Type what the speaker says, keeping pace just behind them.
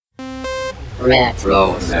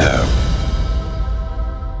Retro.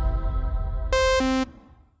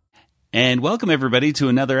 And welcome everybody to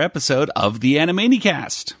another episode of the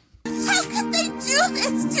Animaniacast. How could they do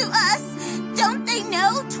this to us? Don't they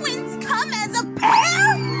know twins come as a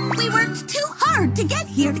pair? We worked too hard to get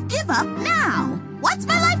here to give up now. What's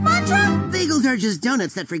my life mantra? Bagels are just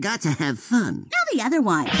donuts that forgot to have fun. Now the other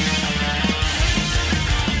one.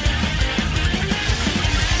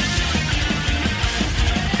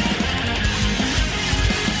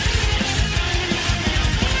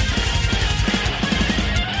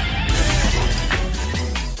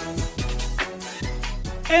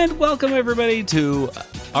 And welcome everybody to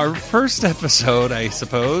our first episode, I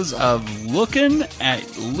suppose, of Looking at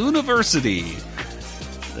Looniversity.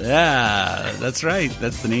 Yeah, that's right.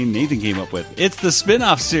 That's the name Nathan came up with. It's the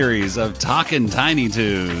spin-off series of Talkin' Tiny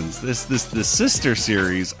Toons. This the sister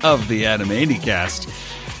series of the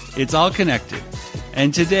Animaniacast. It's all connected.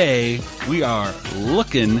 And today we are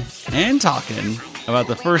looking and talking about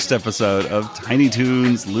the first episode of Tiny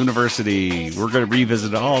Toons Looniversity. We're going to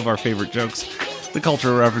revisit all of our favorite jokes, the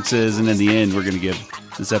cultural references, and in the end, we're going to give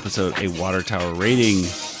this episode a Water Tower rating.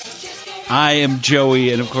 I am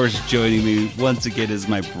Joey, and of course, joining me once again is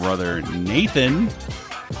my brother, Nathan.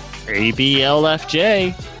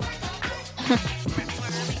 ABLFJ.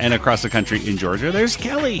 And across the country in Georgia, there's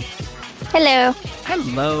Kelly. Hello.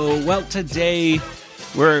 Hello. Well, today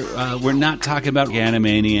we're not talking about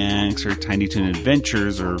Animaniacs or Tiny Toon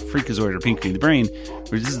Adventures or Freakazoid or Pinky the Brain.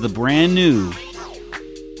 This is the brand new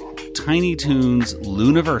Tiny Toons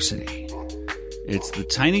Looniversity. It's the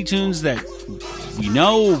Tiny Toons that we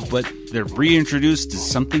know, but they're reintroduced as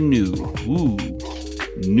something new. Ooh,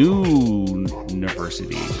 new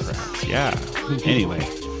university, perhaps. Yeah. Anyway,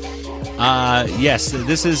 yes,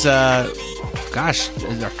 this is our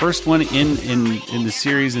first one in the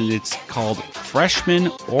series, and it's called Freshman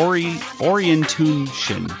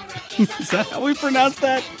Orientoontion. Is that how we pronounce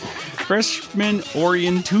that? Freshman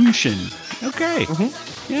Orientoontion. Okay.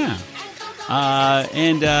 Mm-hmm. Yeah.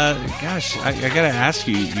 Gosh, I gotta ask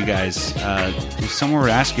you guys, if someone were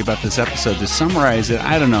to ask you about this episode, to summarize it,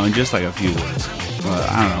 I don't know, in just like a few words.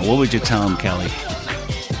 I don't know. What would you tell them, Kelly?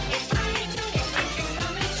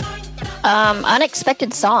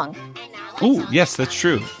 Unexpected song. Oh, yes, that's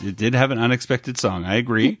true. It did have an unexpected song. I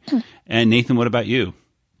agree. And Nathan, what about you?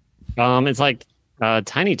 It's like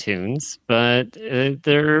Tiny Toons, but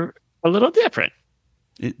they're a little different.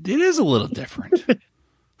 It is a little different.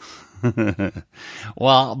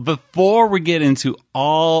 Well, before we get into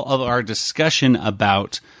all of our discussion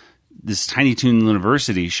about this Tiny Toon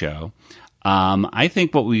Looniversity show, I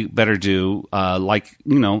think what we better do,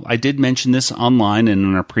 I did mention this online and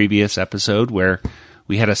in our previous episode where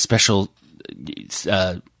we had a special, we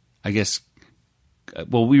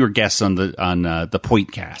were guests on the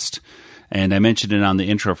Pointcast, and I mentioned it on the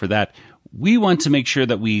intro for that. We want to make sure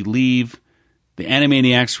that we leave the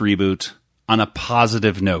Animaniacs reboot on a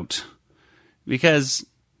positive note, because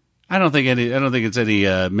I don't think it's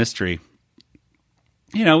any mystery.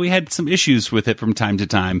 You know, we had some issues with it from time to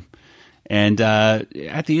time, and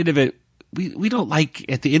at the end of it, we don't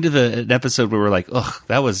like at the end of an episode where we're like, "Ugh,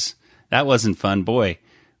 that wasn't fun, boy."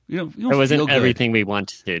 You don't it wasn't feel good. Everything we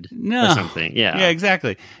wanted. No. Or something. Yeah,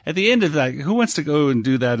 exactly. At the end of that, who wants to go and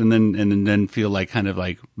do that and then feel like kind of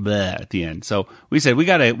like bleh at the end? So we said we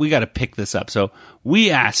gotta pick this up. So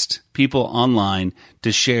we asked people online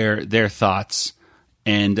to share their thoughts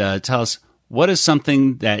and tell us what is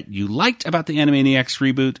something that you liked about the Animaniacs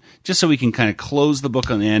reboot, just so we can kind of close the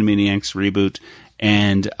book on the Animaniacs reboot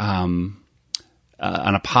and on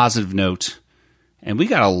a positive note. And we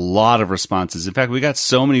got a lot of responses. In fact, we got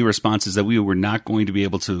so many responses that we were not going to be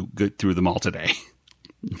able to get through them all today.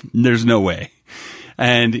 There's no way.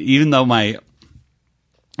 And even though my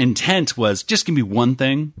intent was just give me one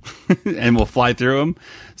thing and we'll fly through them,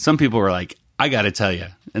 some people were like, I got to tell you.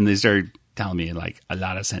 And they started telling me like a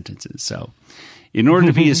lot of sentences. So in order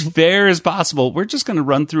to be as fair as possible, we're just going to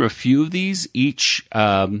run through a few of these each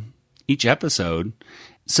episode.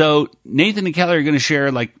 So Nathan and Kelly are going to share,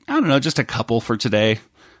 just a couple for today.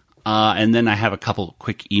 And then I have a couple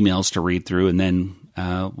quick emails to read through, and then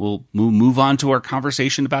we'll move on to our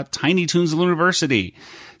conversation about Tiny Toons Looniversity.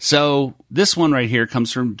 So this one right here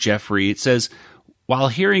comes from Jeffrey. It says, while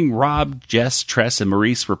hearing Rob, Jess, Tress, and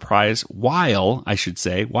Maurice reprise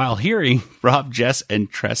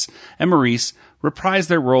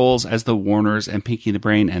their roles as the Warners and Pinky the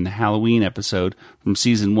Brain and the Halloween episode from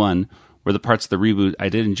season 1, were the parts of the reboot I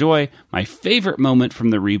did enjoy, my favorite moment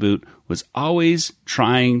from the reboot was always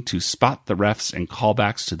trying to spot the refs and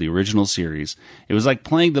callbacks to the original series. It was like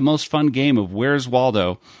playing the most fun game of Where's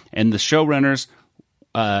Waldo, and the showrunners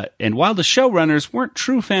And while the showrunners weren't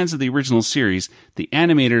true fans of the original series, the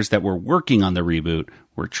animators that were working on the reboot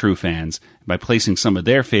were true fans by placing some of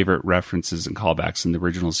their favorite references and callbacks in the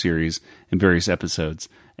original series in various episodes.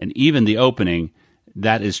 And even the opening,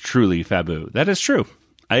 that is truly Fabu. That is true.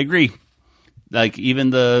 I agree. Like even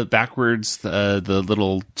the backwards, the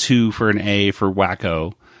little 2 for an A for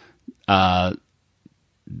wacko,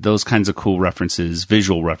 those kinds of cool references,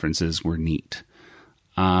 visual references were neat.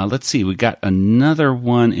 Let's see. We got another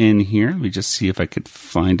one in here. Let me just see if I could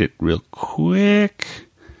find it real quick.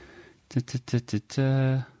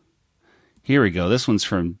 Here we go. This one's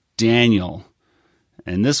from Daniel.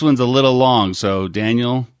 And this one's a little long. So,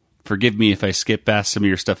 Daniel, forgive me if I skip past some of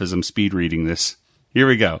your stuff as I'm speed reading this. Here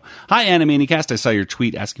we go. Hi, Animaniacast. I saw your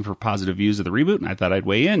tweet asking for positive views of the reboot, and I thought I'd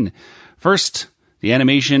weigh in. First, the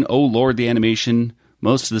animation. Oh, Lord, the animation.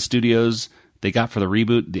 Most of the studios they got for the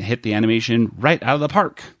reboot hit the animation right out of the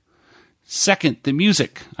park. Second, the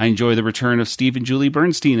music. I enjoy the return of Steve and Julie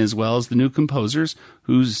Bernstein as well as the new composers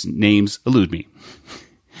whose names elude me.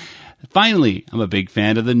 Finally, I'm a big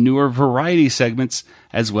fan of the newer variety segments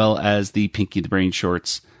as well as the Pinky the Brain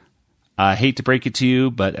shorts. I hate to break it to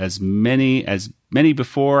you, but as many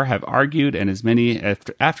before have argued and as many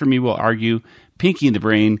after me will argue, Pinky and the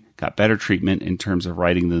Brain got better treatment in terms of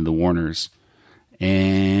writing than the Warners.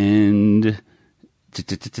 And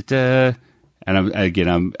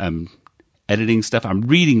I'm editing stuff. I'm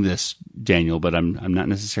reading this, Daniel, but I'm not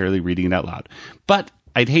necessarily reading it out loud. But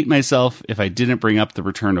I'd hate myself if I didn't bring up the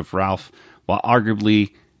return of Ralph, while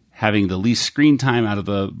arguably having the least screen time out of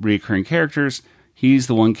the recurring characters. He's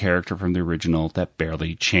the one character from the original that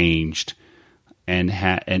barely changed, and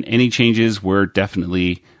any changes were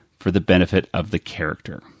definitely for the benefit of the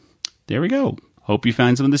character. There we go. Hope you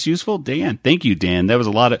find some of this useful, Dan. Thank you, Dan. That was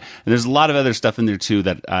and there's a lot of other stuff in there too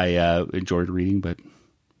that I enjoyed reading, but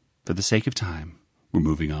for the sake of time, we're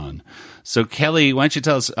moving on. So, Kelly, why don't you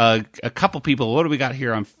tell us a couple people? What do we got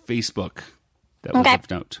here on Facebook that was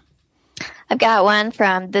of note? I've got one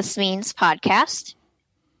from This Means Podcast.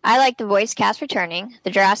 I like the voice cast returning, the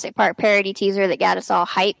Jurassic Park parody teaser that got us all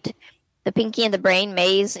hyped, the Pinky and the Brain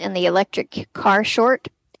maze in the electric car short,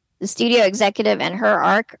 the studio executive and her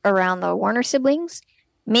arc around the Warner siblings,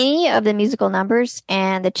 many of the musical numbers,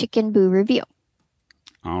 and the Chicken Boo reveal.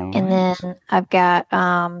 All right. And then I've got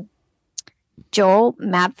Joel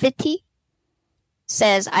Mabfitty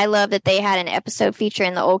says, I love that they had an episode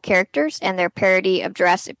featuring the old characters and their parody of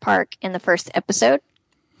Jurassic Park in the first episode.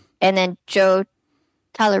 And then Joe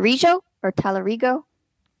Talarigo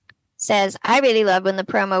says, I really love when the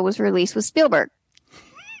promo was released with Spielberg.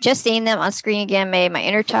 Just seeing them on screen again made my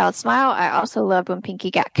inner child smile. I also loved when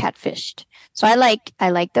Pinky got catfished. So I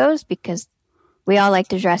like those because we all like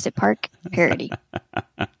the Jurassic Park parody.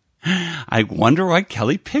 I wonder why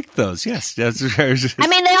Kelly picked those. Yes. I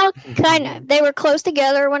mean, they were close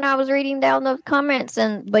together when I was reading down the comments,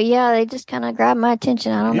 but yeah, they just kind of grabbed my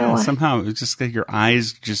attention. I don't know why. Somehow it's just that your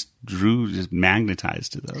eyes just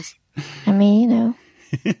magnetized to those. I mean, you know.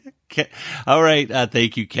 All right.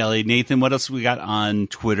 Thank you, Kelly. Nathan, what else we got on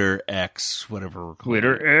Twitter, X, whatever we're calling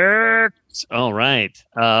Twitter X. All right.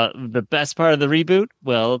 The best part of the reboot,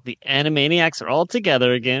 well, the Animaniacs are all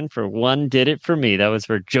together again for One Did It For Me. That was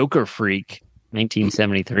for Joker Freak,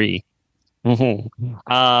 1973. This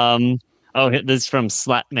is from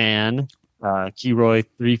Slapman, Kiroy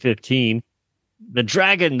 315. The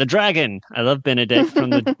dragon. I love Benedict from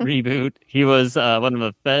the reboot. He was one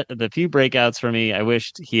of the few breakouts for me. I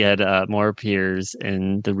wished he had more peers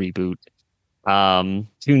in the reboot.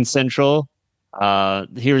 Toon Central.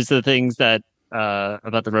 Here's the things that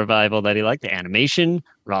about the revival that he liked: the animation,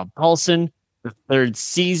 Rob Paulson, the third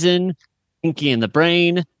season, Pinky and the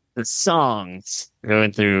Brain, the songs.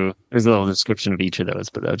 Going through, there's a little description of each of those,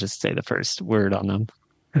 but I'll just say the first word on them.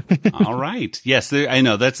 All right. Yes, I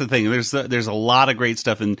know. That's the thing. There's a lot of great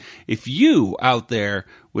stuff. And if you out there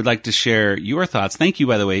would like to share your thoughts, thank you,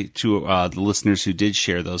 by the way, to the listeners who did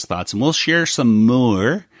share those thoughts. And we'll share some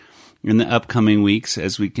more in the upcoming weeks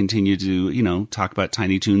as we continue to, talk about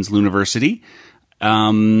Tiny Toons Looniversity.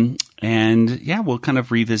 And yeah, we'll kind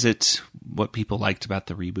of revisit what people liked about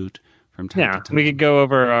the reboot from time to time. We could go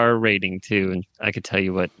over our rating too, and I could tell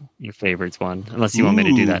you what your favorites one, unless you want me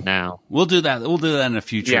to do that now. We'll do that. We'll do that in a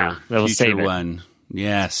future save one.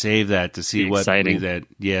 Yeah, save that to see what that.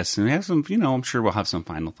 Yes, and we have some. I'm sure we'll have some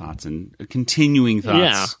final thoughts and continuing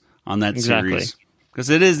thoughts on that series, because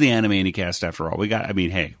it is the Animaniacast after all.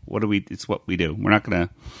 Hey, what do we? It's what we do. We're not gonna.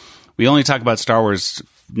 We only talk about Star Wars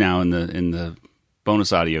now in the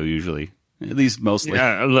bonus audio usually, at least mostly.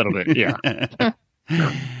 Yeah, a little bit. Yeah.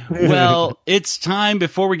 Well, it's time,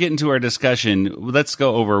 before we get into our discussion, let's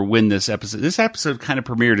go over when this episode kind of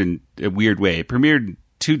premiered in a weird way. It premiered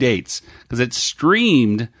 2 dates because it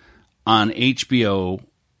streamed on HBO,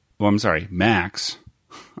 Max,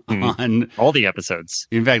 on all the episodes.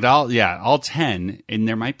 In fact, all 10, and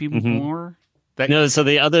there might be more. So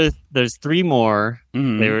there's 3 more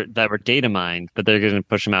that were data mined, but they're going to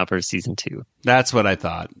push them out for season 2. That's what I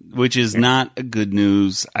thought, which is not a good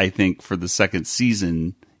news, I think, for the second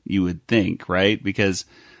season, you would think, right? Because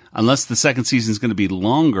unless the second season is going to be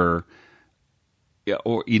longer,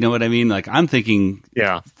 or you know what I mean? Like, I'm thinking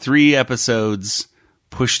 3 episodes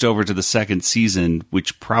pushed over to the second season,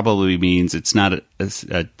 which probably means it's not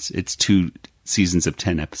it's 2 seasons of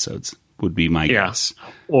 10 episodes would be my guess.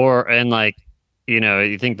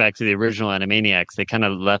 You think back to the original Animaniacs, they kind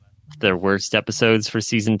of left their worst episodes for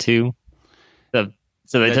season 2. So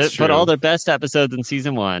they put all their best episodes in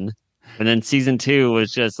season 1, and then season 2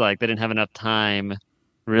 was just like they didn't have enough time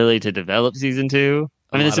really to develop season 2.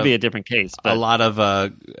 I mean, this would be a different case. But a lot of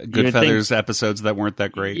Goodfeathers episodes that weren't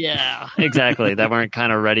that great. Yeah, exactly. That weren't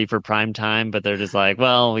kind of ready for prime time, but they're just like,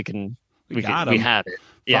 well, we have it.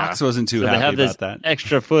 Fox wasn't too happy they have about that.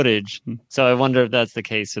 Extra footage. So I wonder if that's the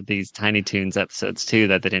case with these Tiny Toons episodes too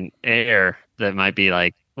that they didn't air. That might be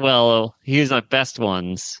like, well, here's our best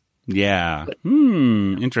ones. Yeah.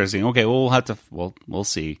 Interesting. Okay, well, we'll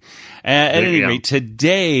see. At any rate,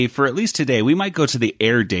 today, we might go to the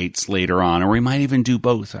air dates later on, or we might even do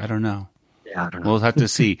both. I don't know. Yeah, I don't know. We'll have to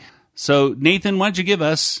see. So, Nathan, why don't you give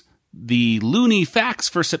us the Looney Facts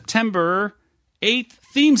for September 8th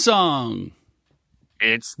theme song?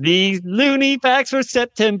 It's the Looney Facts for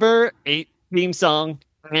September 8th theme song,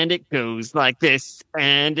 and it goes like this,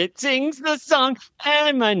 and it sings the song,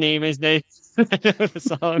 and my name is Nathan. The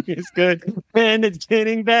song is good, and it's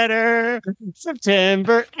getting better.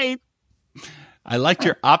 September 8th. I liked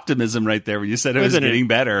your optimism right there when you said it was getting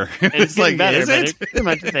better. It's like, better, is it? It's pretty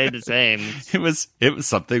much the same. It was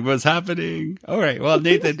something was happening. All right. Well,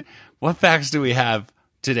 Nathan, what facts do we have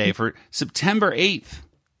today for September 8th?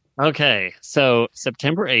 Okay, so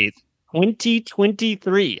September 8th,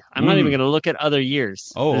 2023. I'm not even going to look at other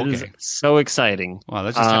years. Oh, okay. This is so exciting. Wow,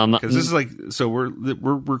 that's just because this is like, so we're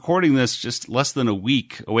recording this just less than a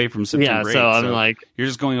week away from September 8th. So I'm like, you're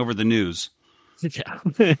just going over the news. Yeah.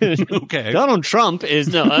 Okay. Donald Trump is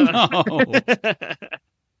no.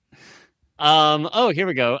 Here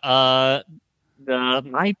we go.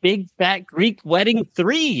 My Big Fat Greek Wedding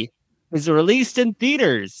 3 is released in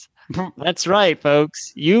theaters. That's right,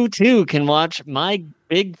 folks. You too can watch My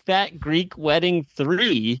Big Fat Greek Wedding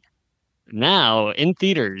 3 now in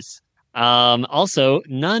theaters. Also,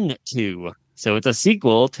 Nun 2. So it's a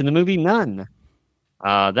sequel to the movie Nun.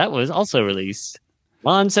 That was also released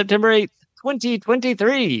on September 8th,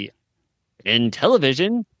 2023. In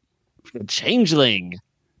television, The Changeling,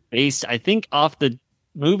 based, I think, off the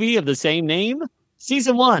movie of the same name.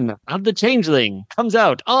 Season 1 of The Changeling comes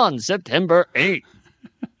out on September 8th.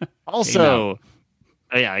 Also,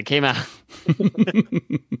 it came out.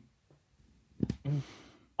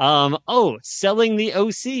 Selling the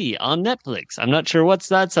OC on Netflix. I'm not sure what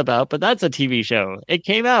that's about, but that's a TV show. It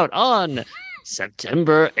came out on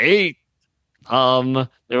September 8th.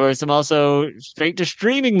 There were some also straight to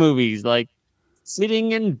streaming movies like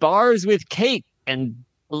Sitting in Bars with Cake and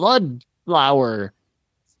Blood Flower.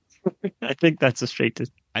 I think that's a straight to.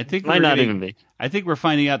 I think might not even be. I think we're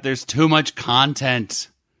finding out there's too much content.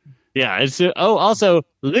 Yeah, it's also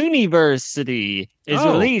Looniversity is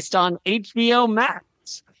released on HBO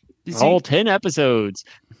Max. All 10 episodes.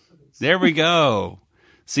 There we go.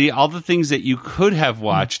 See, all the things that you could have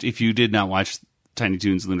watched if you did not watch Tiny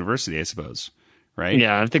Toons Looniversity, I suppose. Right?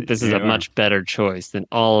 Yeah, I think this is a much better choice than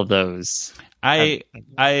all of those. We'll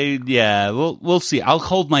see. I'll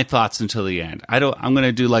hold my thoughts until the end. I'm going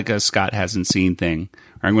to do like a Scott hasn't seen thing,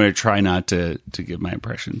 or I'm going to try not to give my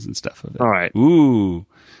impressions and stuff of it. All right. Ooh.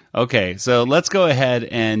 Okay, so let's go ahead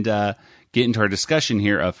and get into our discussion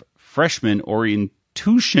here of freshman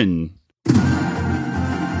Orientoontion.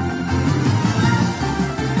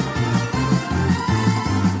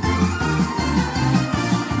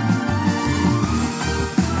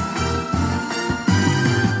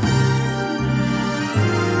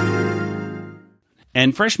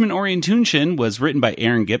 And Freshman Orientoontion was written by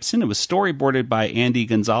Aaron Gibson. It was storyboarded by Andy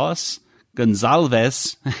Gonzalez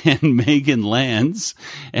and Megan Lands.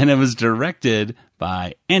 And it was directed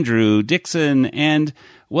by Andrew Dixon. And,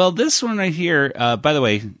 well, this one right here, by the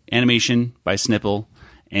way, animation by Snipple.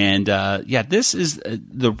 And, this is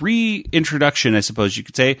the reintroduction, I suppose you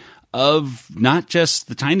could say, of not just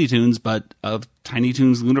the Tiny Toons, but of Tiny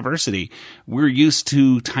Toons Looniversity. We're used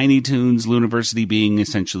to Tiny Toons Looniversity being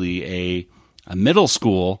essentially a middle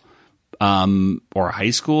school or a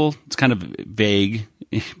high school. It's kind of vague,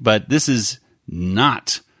 but this is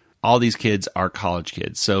not. All these kids are college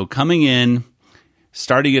kids. So coming in,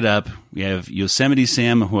 starting it up, we have Yosemite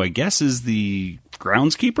Sam, who I guess is the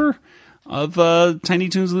groundskeeper of Tiny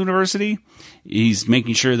Toons Looniversity. He's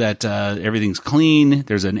making sure that everything's clean.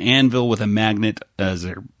 There's an anvil with a magnet as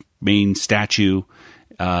their main statue,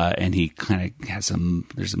 and he kind of has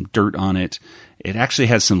there's some dirt on it. It actually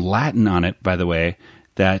has some Latin on it, by the way,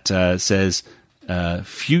 that says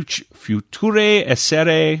future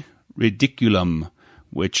essere ridiculum,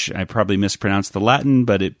 which I probably mispronounced the Latin,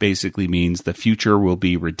 but it basically means the future will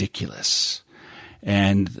be ridiculous.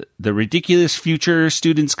 And the ridiculous future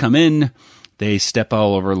students come in, they step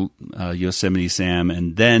all over Yosemite Sam,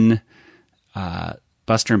 and then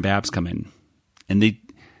Buster and Babs come in. And they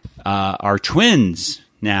are twins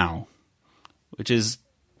now, which is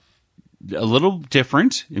a little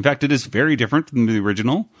different. In fact, it is very different from the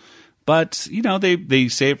original. But, they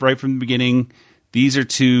say it right from the beginning. These are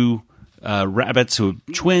two rabbits who are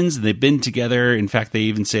twins. They've been together. In fact, they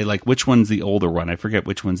even say, which one's the older one? I forget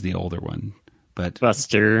which one's the older one. But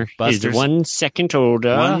Buster's is 1 second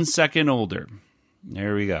older. 1 second older.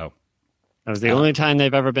 There we go. That was the only time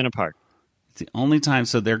they've ever been apart. It's the only time.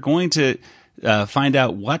 So they're going to find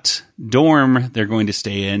out what dorm they're going to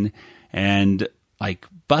stay in. And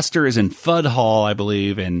Buster is in Fudd Hall, I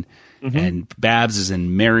believe, and Babs is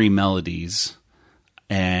in Merry Melodies.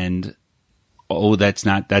 And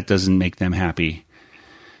that doesn't make them happy.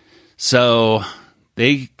 So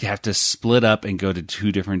they have to split up and go to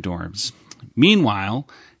 2 different dorms. Meanwhile,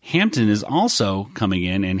 Hampton is also coming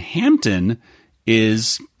in, and Hampton he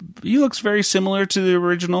looks very similar to the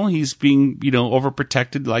original. He's being,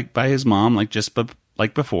 overprotected by his mom, like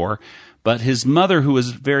before. But his mother, who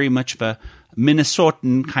was very much of a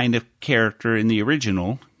Minnesotan kind of character in the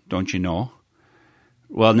original, don't you know?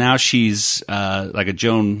 Well, now she's like a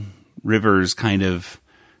Joan Rivers kind of,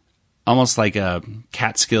 almost like a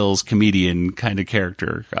Catskills comedian kind of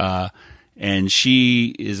character. And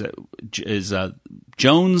she is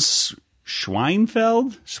Jones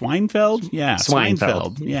Schweinfeld? Yeah,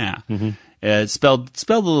 Schweinfeld. Yeah. Mm-hmm. Spelled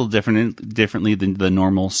a little differently than the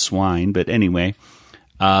normal swine, but anyway.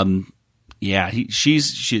 It's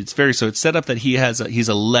very, so it's set up that he's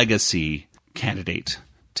a legacy candidate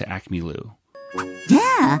to Acme Lou.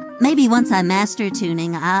 Yeah, maybe once I master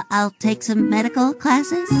tuning, I'll take some medical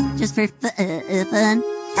classes just for fun.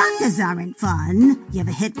 Doctors aren't fun. You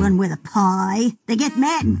ever hit one with a pie? They get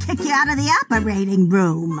mad and kick you out of the operating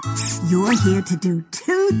room. You're here to do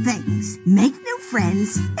 2 things. Make new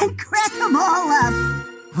friends and crack them all up.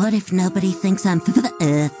 What if nobody thinks I'm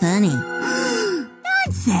funny?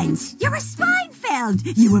 Nonsense. You're a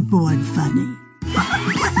Schweinfeld. You were born funny.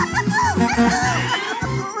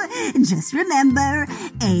 Just remember,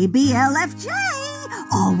 ABLFJ.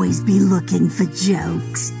 Always be looking for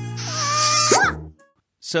jokes.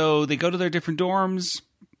 So they go to their different dorms.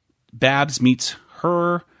 Babs meets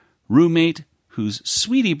her roommate, who's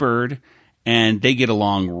Sweetie Bird, and they get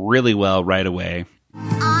along really well right away.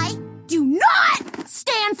 I do not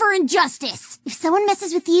stand for injustice. If someone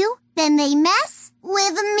messes with you, then they mess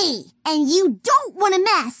with me. And you don't want to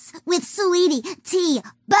mess with Sweetie T.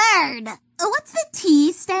 Bird. What's the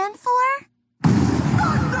T stand for?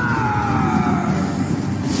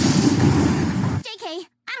 JK, I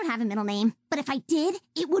don't have a middle name, but if I did,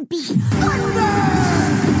 it would be Thunder!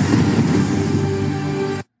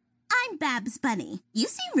 I'm Babs Bunny. You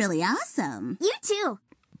seem really awesome. You too.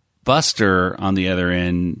 Buster, on the other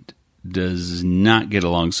end, does not get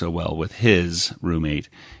along so well with his roommate.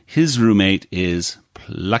 His roommate is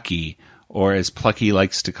Plucky, or as Plucky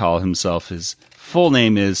likes to call himself, his full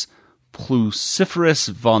name is Pluciferous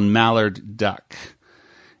von Mallard Duck.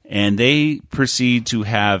 And they proceed to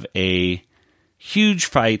have a huge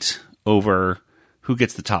fight over who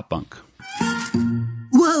gets the top bunk.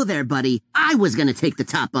 Whoa there, buddy. I was going to take the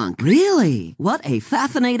top bunk. Really? What a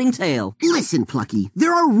fascinating tale. Listen, Plucky,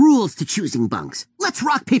 there are rules to choosing bunks. Let's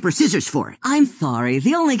rock, paper, scissors for it. I'm sorry,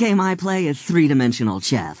 the only game I play is 3-dimensional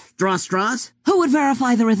chess. Draw straws? Who would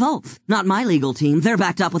verify the results? Not my legal team. They're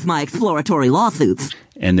backed up with my exploratory lawsuits.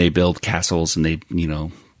 And they build castles and they,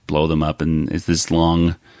 blow them up. And it's this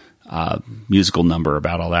long musical number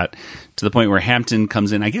about all that, to the point where Hampton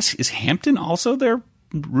comes in. I guess, is Hampton also their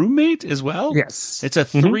roommate as well? Yes. It's a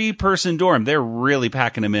 3-person dorm. They're really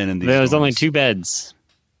packing them in. These There's dorms. only 2 beds.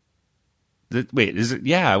 Wait, is it?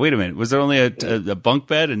 Yeah, wait a minute. Was there only a bunk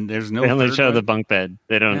bed and there's no? They only third show one? the bunk bed.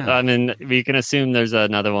 They don't. Yeah. I mean, we can assume there's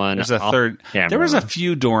another one. There's a third. Camera. There was a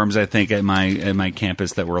few dorms, I think, at my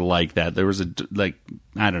campus that were like that. There was I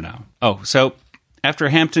don't know. Oh, so after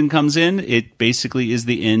Hampton comes in, it basically is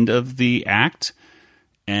the end of the act,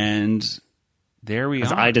 and there we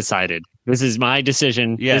are. I decided. This is my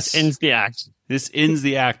decision. Yes. This ends the act. This ends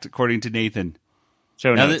the act, according to Nathan.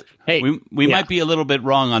 Show Now notes. that, Hey, we might be a little bit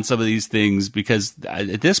wrong on some of these things because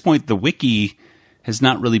at this point the wiki has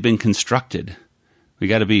not really been constructed. We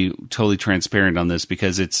got to be totally transparent on this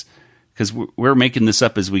because we're making this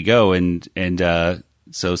up as we go, and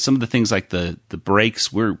so some of the things like the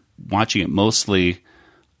breaks, we're watching it mostly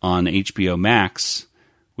on HBO Max.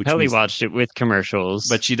 Which Kelly means, watched it with commercials,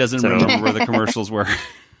 but she doesn't remember where the commercials were.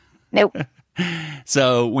 Nope.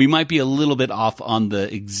 So we might be a little bit off on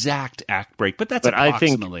the exact act break, but that's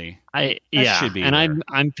approximately. Should be. And there.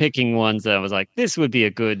 I'm picking ones that I was like, this would be a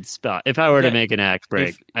good spot if I were to make an act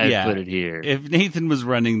break. I'd put it here. If Nathan was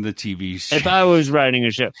running the TV show, if I was writing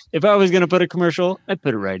a show, if I was going to put a commercial, I'd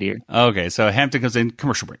put it right here. Okay, so Hampton comes in,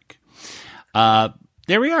 commercial break.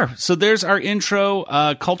 There we are. So there's our intro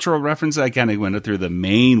cultural reference. I kind of went through the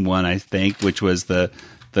main one, I think, which was the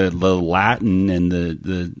Latin and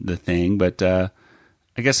the thing, but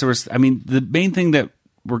I guess there was. I mean, the main thing that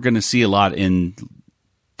we're going to see a lot in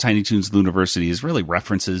Tiny Toons Looniversity is really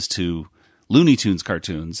references to Looney Tunes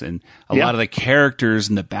cartoons, and a lot of the characters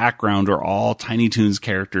in the background are all Tiny Toons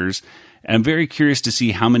characters. And I'm very curious to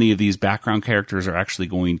see how many of these background characters are actually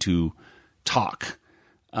going to talk.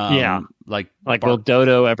 Like will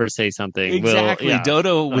Dodo ever say something? Exactly.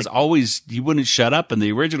 Dodo was always, he wouldn't shut up in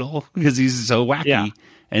the original because he's so wacky. Yeah.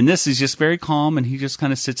 And this is just very calm, and he just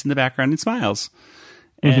kind of sits in the background and smiles.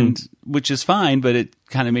 And which is fine, but it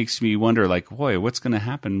kind of makes me wonder, like, boy, what's going to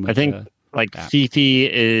happen with I think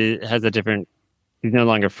Fifi has a different. She's no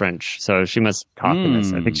longer French, so she must talk in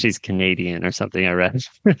this. I think she's Canadian or something. I read.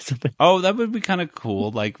 Oh, that would be kind of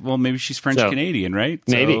cool. Like, well, maybe she's French Canadian, right?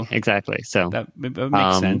 Maybe exactly. So that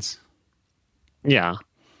makes sense. Yeah.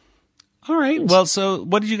 All right. Well, so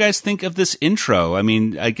what did you guys think of this intro? I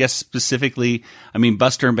mean, I guess specifically,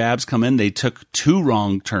 Buster and Babs come in. They took 2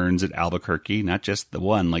 wrong turns at Albuquerque, not just the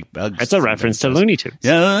one, like Bugs. That's a reference to Looney Tunes.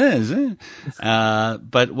 Yeah, it is.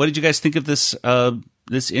 But what did you guys think of this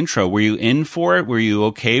this intro? Were you in for it? Were you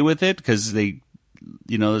okay with it? Because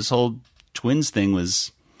this whole twins thing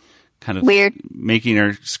was kind of weird, making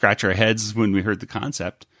her scratch our heads when we heard the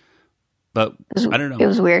concept. But I don't know. It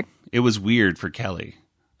was weird. It was weird for Kelly.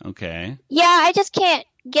 Okay. Yeah, I just can't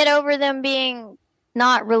get over them being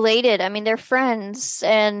not related. I mean, they're friends,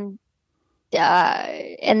 and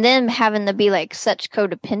them having to be like such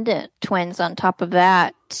codependent twins on top of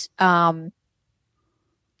that. Are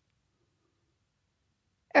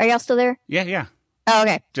y'all still there? Yeah. Oh,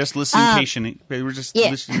 okay. Just listening patiently. We were just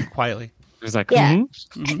listening quietly. It was like, So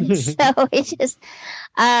it's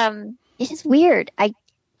just weird.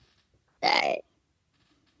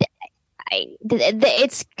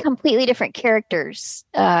 It's completely different characters,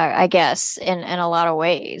 I guess, in a lot of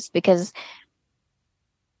ways, because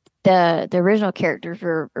the original characters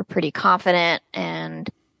were pretty confident and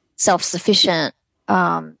self-sufficient,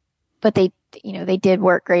 but they did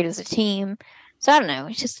work great as a team. So I don't know.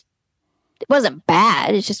 It wasn't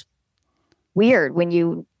bad. It's just weird when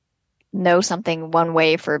you know something one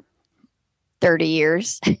way for 30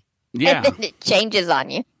 years. Yeah. And then it changes on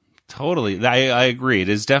you. Totally. I agree. It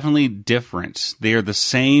is definitely different. They are the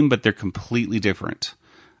same, but they're completely different.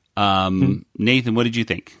 Nathan, what did you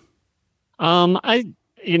think? Because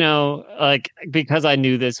I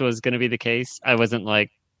knew this was going to be the case, I wasn't like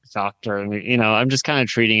shocked or, I'm just kind of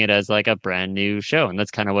treating it as like a brand new show. And that's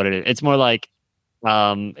kind of what it is. It's more like,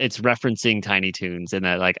 it's referencing Tiny Toons and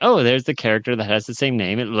that like, oh, there's the character that has the same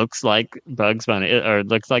name. It looks like Bugs Bunny or it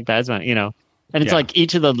looks like Babs Bunny, and it's like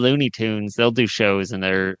each of the Looney Tunes, they'll do shows and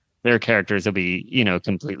their characters will be,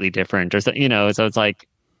 completely different or so, so it's like,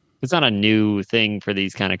 it's not a new thing for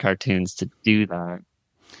these kind of cartoons to do that.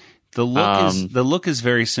 The look is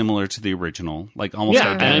very similar to the original, like almost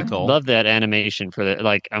identical. And I love that animation for the,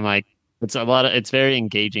 like, I'm like, it's very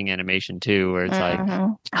engaging animation too, where it's like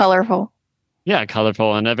colorful. Yeah.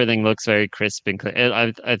 Colorful, and everything looks very crisp and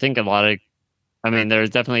clear. I think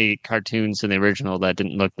there's definitely cartoons in the original that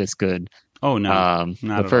didn't look this good. Oh no!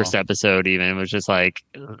 The first episode even was just like,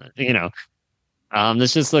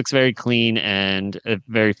 this just looks very clean and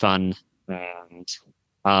very fun, and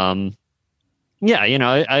I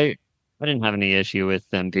didn't have any issue with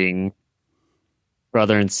them being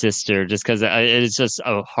brother and sister, just because it's just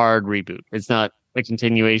a hard reboot. It's not a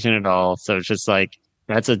continuation at all, so it's just like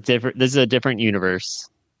this is a different universe.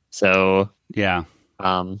 So Yeah.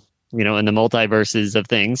 In the multiverses of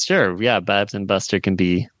things, sure, yeah, Babs and Buster can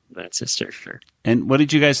be that sister, sure. And what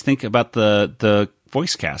did you guys think about the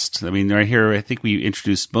voice cast? I mean, right here, I think we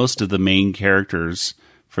introduced most of the main characters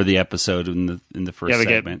for the episode in the first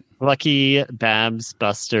segment. Lucky, Babs,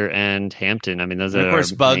 Buster, and Hampton. I mean, those are, of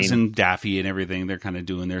course, Bugs and Daffy and everything. They're kind of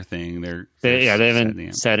doing their thing. They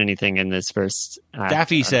haven't said anything in this first.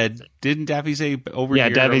 Daffy said, didn't Daffy say over here?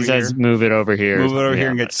 Yeah, Daffy says, "Move it over here." Move it over here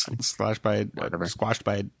and get squashed by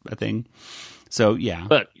a thing. So yeah,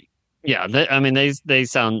 but yeah, they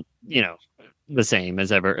sound the same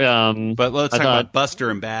as ever. But let's talk about Buster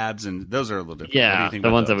and Babs, and those are a little different. Yeah, what do you think the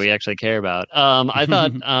about ones those? that we actually care about. I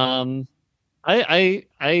thought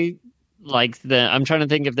I liked the. I'm trying to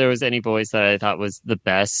think if there was any voice that I thought was the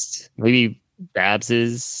best. Maybe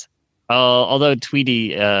Babs's. Although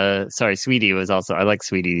Sweetie was also. I like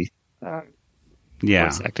Sweetie.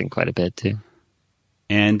 Voice acting quite a bit too.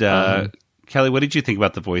 And Kelly, what did you think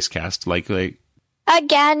about the voice cast? Like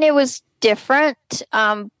again, it was different,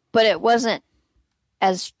 but it wasn't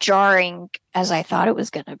as jarring as I thought it was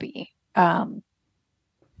going to be. I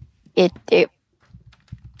guess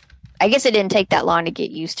it didn't take that long to get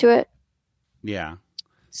used to it. Yeah.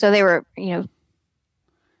 So they were,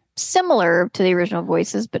 similar to the original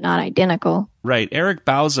voices, but not identical. Right. Eric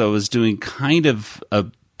Bauza was doing kind of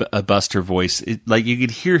a Buster voice. Like you could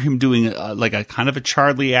hear him doing like a kind of a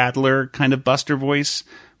Charlie Adler kind of Buster voice,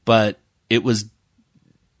 but it was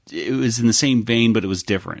in the same vein, but it was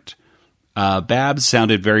different. Babs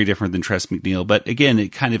sounded very different than Tress MacNeille, but again, it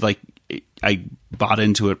kind of like I bought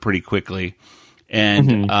into it pretty quickly.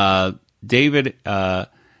 And David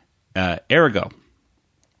Arago,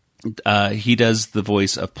 he does the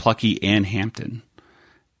voice of Plucky and Hampton,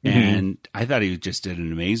 and I thought he just did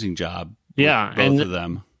an amazing job. Yeah, with both of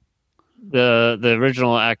them. The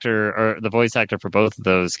original actor or the voice actor for both of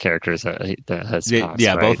those characters has passed,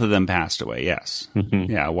 yeah, right? both of them passed away. Yes,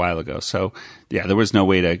 yeah, a while ago. So yeah, there was no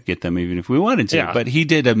way to get them even if we wanted to. Yeah. But he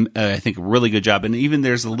did I think a really good job, and even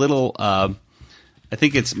there's a little. I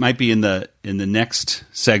think it might be in the next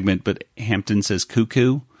segment, but Hampton says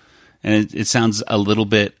cuckoo, and it sounds a little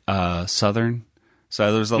bit Southern.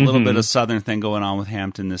 So there's a little bit of Southern thing going on with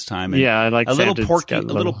Hampton this time. And yeah, I like a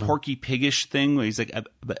little porky piggish thing where he's like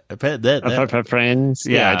friends.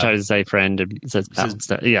 Yeah, I try to say friend. It says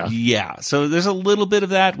yeah. Yeah. So there's a little bit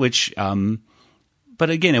of that, which, but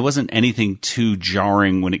again, it wasn't anything too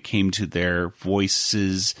jarring when it came to their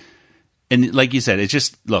voices. And like you said, it's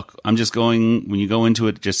just, look, I'm just going, when you go into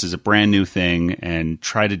it just as a brand new thing and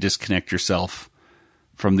try to disconnect yourself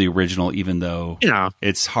from the original, even though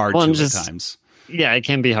it's hard at times. Yeah, it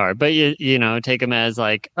can be hard, but you take them as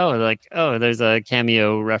like, there's a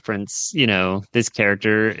cameo reference. This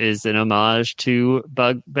character is an homage to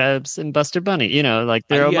Babs and Buster Bunny. Like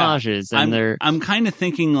they're homages, and I'm kind of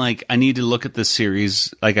thinking like I need to look at this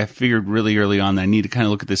series. Like I figured really early on that I need to kind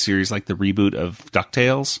of look at this series like the reboot of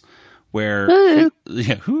DuckTales, where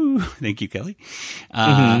thank you, Kelly.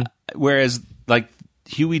 Whereas like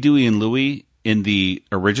Huey, Dewey, and Louie in the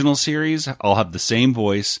original series all have the same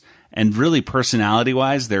voice. And really,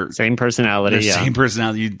 personality-wise, they're same personality. Same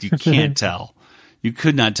personality. You can't tell. You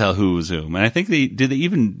could not tell who was whom. And I think they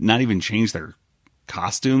not even change their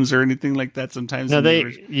costumes or anything like that. Sometimes no,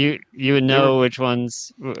 you would know which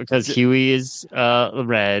ones because Huey is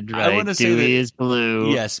red, right? I want to say Dewey is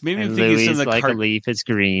blue. Yes, maybe and I'm thinking Louie of some of the like a leaf. It's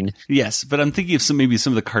green. Yes, but I'm thinking of some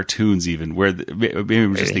of the cartoons even where maybe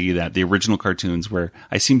I'm just thinking of that the original cartoons where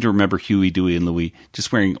I seem to remember Huey, Dewey, and Louie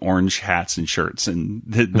just wearing orange hats and shirts and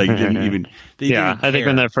like didn't even. I think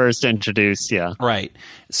when they're first introduced, right.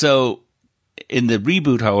 So in the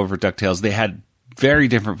reboot, however, DuckTales, they had very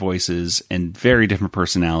different voices and very different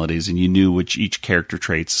personalities, and you knew which each character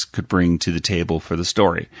traits could bring to the table for the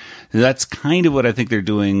story. And that's kind of what I think they're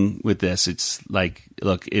doing with this. It's like,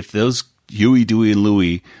 look, if those Huey, Dewey, and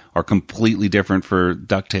Louie are completely different for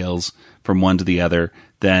DuckTales from one to the other,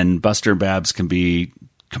 then Buster and Babs can be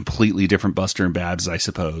completely different Buster and Babs, I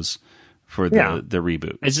suppose, for the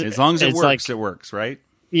reboot. As long as it works, it works, right?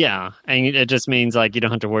 Yeah, and it just means like you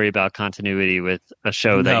don't have to worry about continuity with a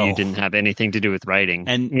show that you didn't have anything to do with writing.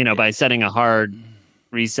 And by setting a hard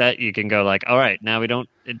reset, you can go like, all right, now we don't.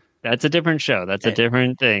 That's a different show. That's a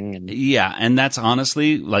different thing. And and that's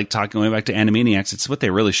honestly like going back to Animaniacs. It's what they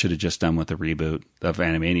really should have just done with the reboot of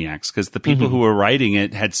Animaniacs because the people who were writing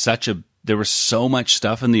it had there was so much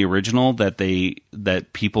stuff in the original that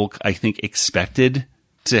people I think expected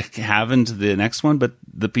to have into the next one, but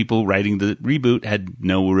the people writing the reboot had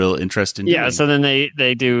no real interest in doing. So then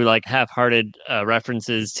they do like half-hearted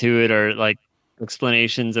references to it or like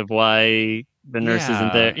explanations of why the nurse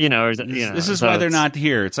isn't there, or is it, this is so why they're not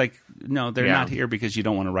here. It's like, no, they're not here because you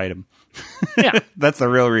don't want to write them. Yeah. That's the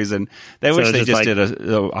real reason. They wish they just did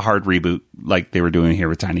a hard reboot like they were doing here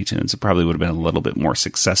with Tiny Toons. It probably would have been a little bit more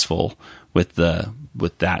successful with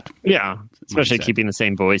that. Yeah, especially keeping the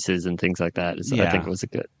same voices and things like that. I think it was a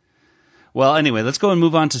good. Well, anyway, let's go and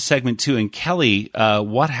move on to segment 2. And Kelly,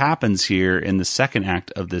 what happens here in the second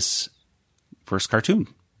act of this first cartoon?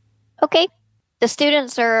 Okay. The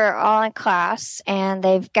students are all in class, and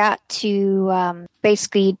they've got to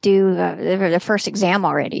basically do the first exam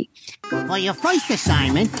already. For your first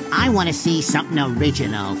assignment, I want to see something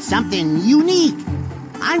original, something unique.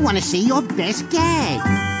 I want to see your best gag.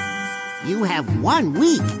 You have 1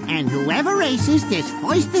 week, and whoever aces this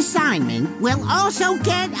first assignment will also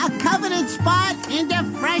get a coveted spot in the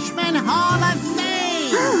Freshman Hall of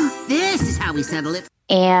Fame. This is how we settle it.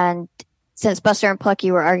 And since Buster and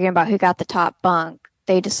Plucky were arguing about who got the top bunk,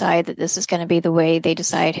 they decide that this is going to be the way they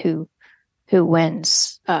decide who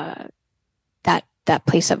wins that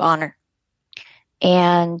place of honor.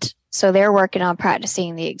 And so they're working on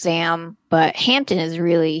practicing the exam, but Hampton is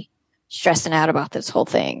really stressing out about this whole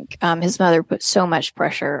thing. His mother put so much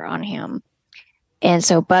pressure on him. And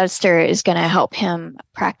so Buster is going to help him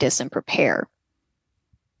practice and prepare.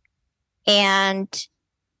 And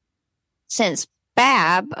since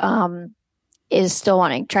Bab is still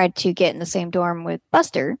wanting to try to get in the same dorm with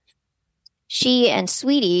Buster, she and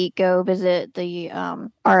Sweetie go visit the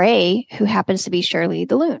RA, who happens to be Shirley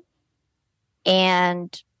the Loon.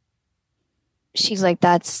 And she's like,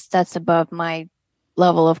 that's above my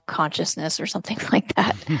level of consciousness or something like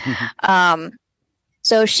that.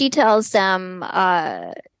 So she tells them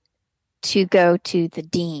to go to the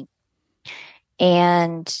dean.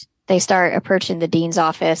 And they start approaching the dean's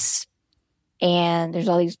office. And there's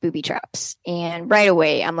all these booby traps. And right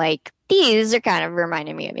away, I'm like, these are kind of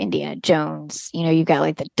reminding me of Indiana Jones. You've got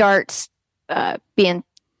like the darts being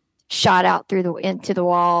shot out into the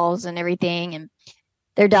walls and everything. And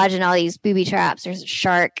they're dodging all these booby traps. There's a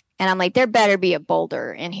shark. And I'm like, there better be a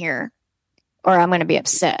boulder in here or I'm going to be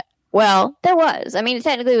upset. Well, there was. I mean,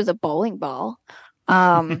 technically it was a bowling ball.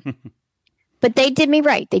 But they did me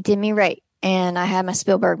right. And I had my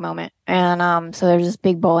Spielberg moment. And so there's this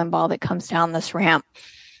big bowling ball that comes down this ramp.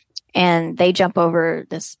 And they jump over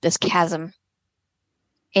this chasm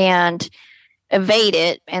and evade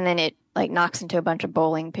it. And then it like knocks into a bunch of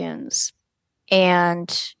bowling pins. And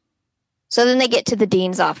so then they get to the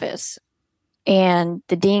dean's office. And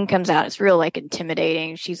the dean comes out. It's real like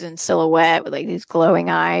intimidating. She's in silhouette with like these glowing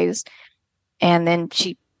eyes. And then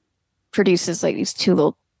she produces like these 2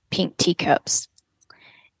 little pink teacups.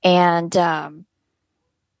 And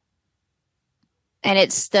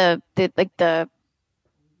it's the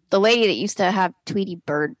lady that used to have Tweety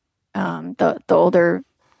Bird, the older,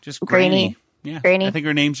 just Granny. Yeah, Granny. I think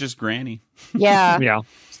her name's just Granny. Yeah, yeah.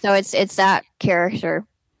 So it's that character,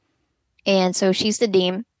 and so she's the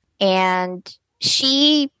dean, and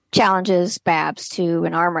she challenges Babs to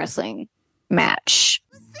an arm wrestling match.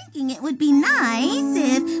 I was thinking it would be nice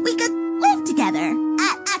if we could live together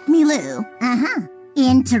at Acme Lou.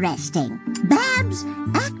 Interesting. Babs,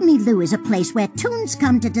 Acme Lou is a place where Toons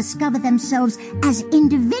come to discover themselves as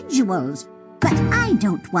individuals. But I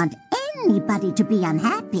don't want anybody to be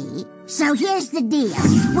unhappy. So here's the deal.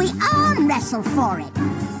 We arm wrestle for it.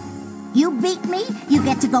 You beat me, you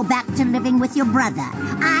get to go back to living with your brother.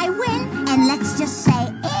 I win, and let's just say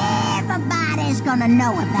everybody's gonna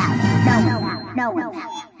know about it. Know about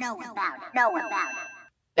it.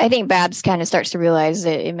 I think Babs kind of starts to realize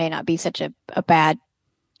that it may not be such a bad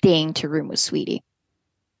thing to room with Sweetie.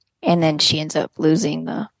 And then she ends up losing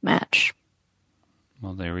the match.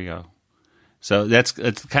 Well, there we go. So it's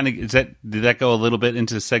kind of, did that go a little bit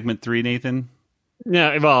into segment 3, Nathan?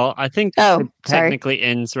 Yeah, well, I think it technically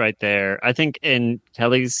ends right there. I think in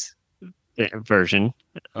Kelly's version,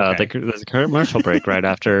 there's a commercial break right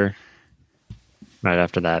after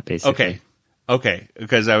that, basically. Okay,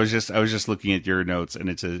 because I was just looking at your notes, and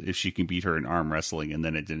it says if she can beat her in arm wrestling, and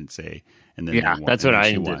then it didn't say. And then that's what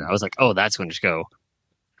I did. I was like, oh, that's when it should go.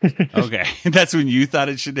 Okay, that's when you thought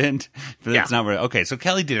it should end, but that's not right. Okay, so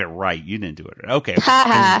Kelly did it right. You didn't do it right. Okay.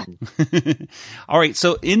 All right.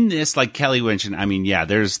 So in this, like Kelly mentioned, I mean, yeah,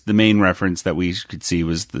 there's the main reference that we could see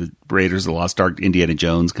was the Raiders of the Lost Ark, Indiana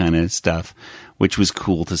Jones kind of stuff, which was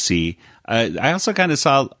cool to see. I also kind of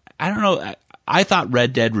saw. I don't know. I thought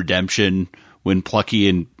Red Dead Redemption, when Plucky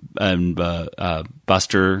and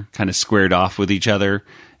Buster kind of squared off with each other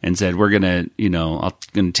and said, we're going to, I'm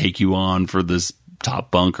going to take you on for this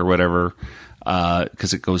top bunk or whatever,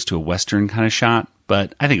 because it goes to a Western kind of shot.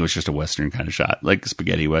 But I think it was just a Western kind of shot, like a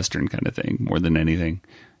spaghetti Western kind of thing, more than anything.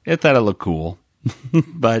 I thought it looked cool.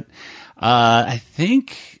 But I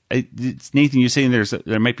think it's Nathan. You're saying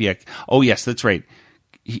there might be a. Oh yes, that's right.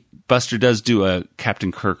 Buster does do a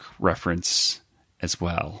Captain Kirk reference as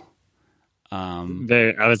well.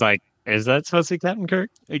 I was like, is that supposed to be Captain Kirk?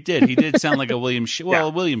 It did. He did sound like a William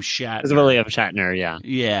William Shatner. It's William Shatner, yeah.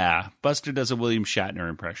 Yeah. Buster does a William Shatner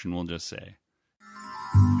impression, we'll just say.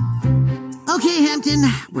 Okay, Hampton,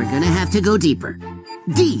 we're gonna have to go deeper.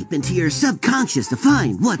 Deep into your subconscious to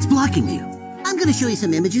find what's blocking you. I'm gonna show you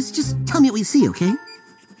some images. Just tell me what you see, okay?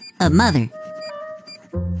 A mother.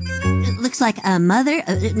 It looks like a mother.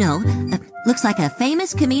 Looks like a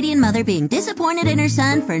famous comedian mother being disappointed in her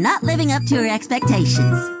son for not living up to her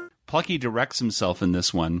expectations. Plucky directs himself in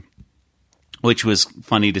this one, which was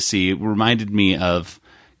funny to see. It reminded me of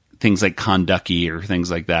things like Konducky or things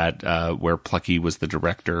like that, where Plucky was the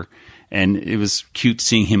director. And it was cute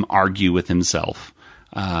seeing him argue with himself.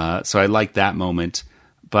 So I liked that moment.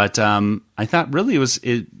 But I thought really it was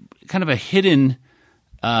kind of a hidden,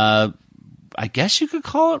 I guess you could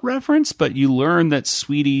call it reference, but you learn that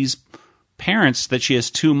Sweetie's parents, that she has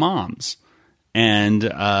two moms. And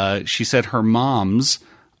she said her moms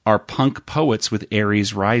are punk poets with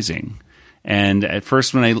Aries rising. And at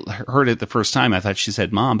first, when I heard it the first time, I thought she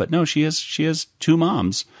said mom, but no, she has two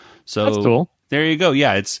moms. So that's cool. There you go.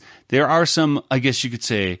 Yeah, there are some, I guess you could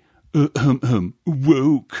say,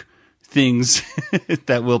 woke things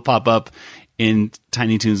that will pop up in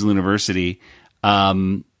Tiny Toons Looniversity. I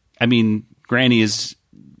mean, Granny is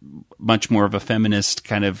much more of a feminist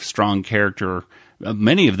kind of strong character.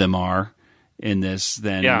 Many of them are in this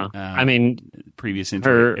than previous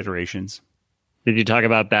iterations. Did you talk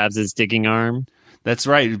about Babs's digging arm? That's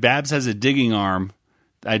right. Babs has a digging arm.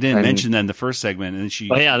 I didn't mention that in the first segment, and she.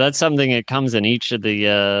 Oh yeah, that's something that comes in each of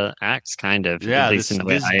the acts, kind of. Yeah, this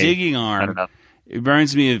digging arm. It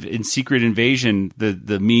reminds me of in Secret Invasion,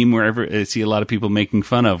 the meme where I see a lot of people making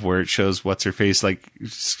fun of, where it shows what's her face like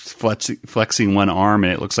flexing one arm,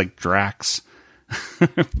 and it looks like Drax.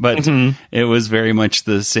 But it was very much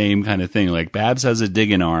the same kind of thing. Like Babs has a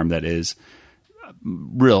digging arm that is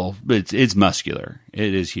real. It's muscular.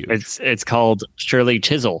 It is huge. It's called Shirley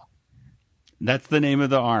Chisel. That's the name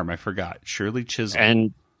of the arm. I forgot. Shirley Chisholm.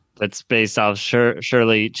 And that's based off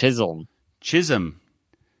Shirley Chisholm. Chisholm,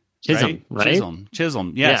 right?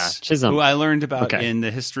 Chisholm. Yes. Yeah, Chisholm. Who I learned about in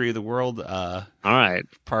the History of the World. All right.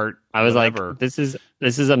 Part. I was whatever. Like, this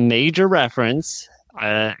is a major reference.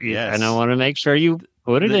 Yes. And I want to make sure you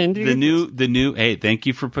put it into the new. Hey, thank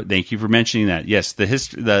you for mentioning that. Yes,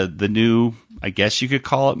 the new. I guess you could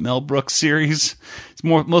call it Mel Brooks series. It's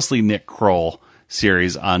mostly Nick Kroll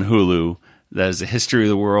series on Hulu. That is the History of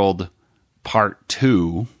the World Part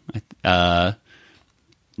 2. It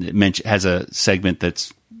has a segment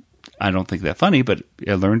that's, I don't think that funny, but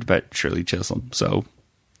I learned about Shirley Chisholm. So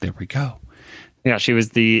there we go. Yeah, she was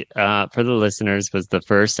for the listeners, was the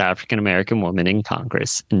first African-American woman in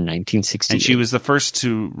Congress in 1968. And she was the first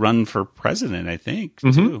to run for president, I think,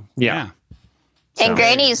 too. Yeah. And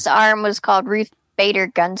Granny's arm was called Ruth Bader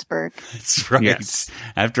Ginsburg. That's right. Yes.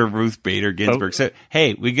 After Ruth Bader Ginsburg. Oh. So,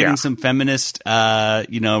 hey, we're getting some feminist,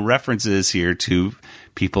 references here to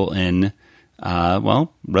people in,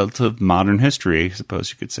 relative modern history, I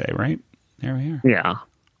suppose you could say, right? There we are. Yeah.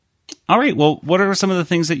 All right. Well, what are some of the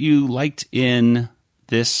things that you liked in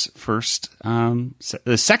this first,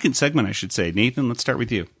 the second segment, I should say? Nathan, let's start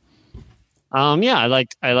with you. I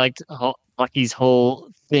liked Lucky's whole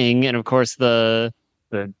thing, and of course the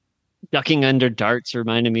ducking under darts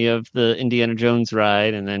reminded me of the Indiana Jones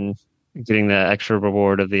ride, and then getting the extra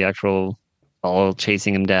reward of the actual ball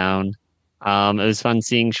chasing him down. It was fun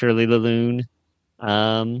seeing Shirley the Loon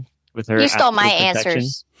with her. You stole my protection.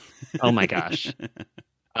 answers. Oh my gosh.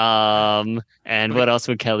 And what else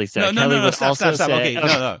would Kelly say? No, stop. Okay,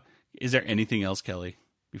 no. Is there anything else, Kelly?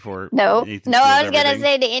 Before I was gonna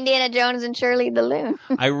say the Indiana Jones and Shirley the Loon.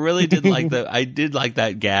 I really did like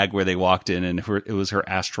that gag where they walked in and it was her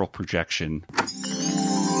astral projection.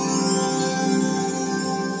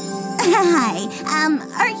 Hi,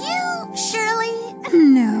 are you Shirley?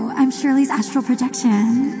 No, I'm Shirley's astral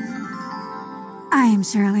projection. I'm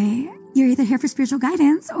Shirley. You're either here for spiritual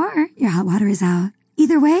guidance or your hot water is out.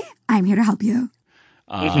 Either way, I'm here to help you.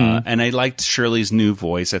 And I liked Shirley's new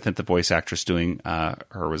voice. I think the voice actress doing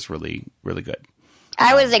her was really, really good.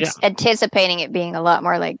 I was anticipating it being a lot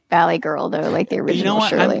more like Valley Girl, though, like the original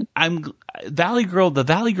Shirley. I'm Valley Girl. The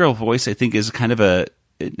Valley Girl voice, I think, is kind of an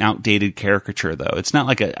outdated caricature, though. It's not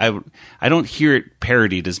like I don't hear it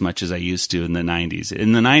parodied as much as I used to in the 90s.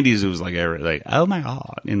 In the 90s, it was like oh my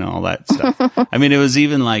God, all that stuff. I mean, it was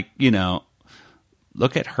even like,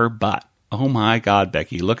 look at her butt. Oh my God,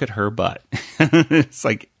 Becky, look at her butt. It's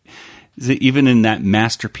like even in that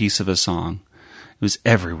masterpiece of a song, it was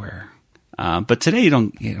everywhere. But today I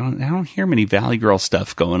don't hear many Valley Girl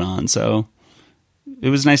stuff going on. So it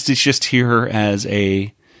was nice to just hear her as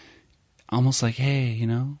almost like, hey,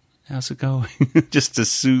 how's it going? Just to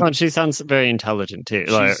soothe. Well, she sounds very intelligent too.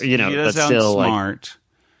 She does sound still smart.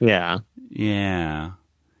 Yeah.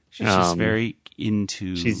 She's just very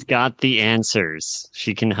into. She's got the answers.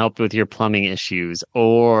 She can help with your plumbing issues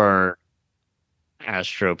or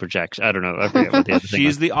astro projection. I don't know. I forget what the other thing She's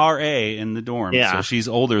was. the RA in the dorm, so she's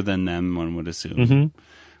older than them, one would assume. Mm-hmm.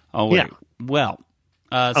 Oh, wait. Yeah. Well.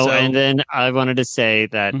 And then I wanted to say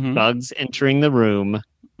that Bugs entering the room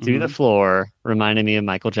through the floor reminded me of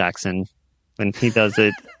Michael Jackson when he does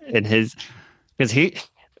it in his, because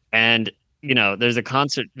there's a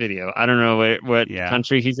concert video. I don't know what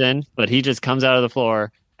country he's in, but he just comes out of the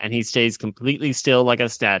floor and he stays completely still like a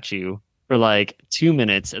statue for like 2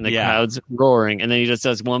 minutes, and the crowd's roaring, and then he just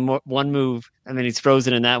does one move, and then he's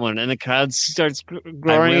frozen in that one, and the crowd starts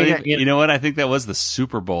roaring again. You know what? I think that was the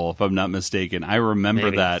Super Bowl, if I'm not mistaken. I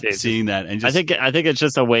remember seeing that, and just, I think it's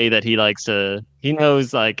just a way that he likes to. He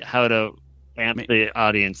knows like how to amp the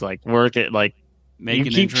audience, like work it, like make you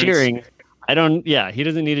keep entrance. cheering. He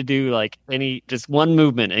doesn't need to do like just one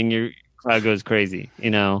movement, and your crowd goes crazy,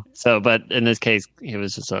 So, but in this case, it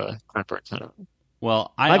was just a crapper.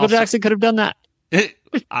 Well, Michael Jackson could have done that.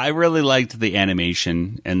 I really liked the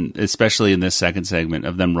animation, and especially in this second segment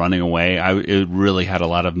of them running away. It really had a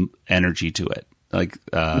lot of energy to it. Like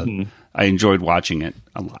I enjoyed watching it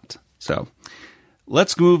a lot. So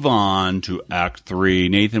let's move on to Act 3.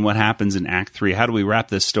 Nathan, what happens in Act 3? How do we wrap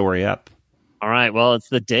this story up? All right. Well, it's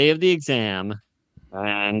the day of the exam,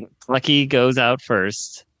 and Plucky goes out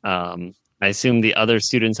first. I assume the other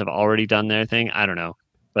students have already done their thing. I don't know.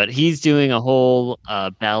 But he's doing a whole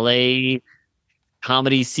ballet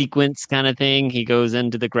comedy sequence kind of thing. He goes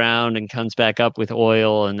into the ground and comes back up with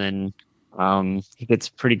oil, and then he gets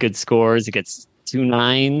pretty good scores. He gets 2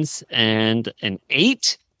 9s and an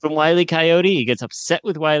 8 from Wile E. Coyote. He gets upset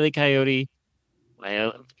with Wile E. Coyote.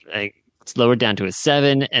 It's lowered down to a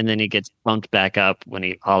 7, and then he gets bumped back up when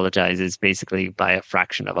he apologizes, basically by a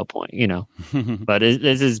fraction of a point, But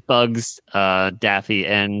this is Bugs, Daffy,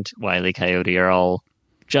 and Wile E. Coyote are all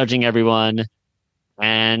judging everyone,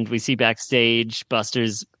 and we see backstage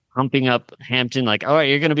Buster's humping up Hampton like, all right,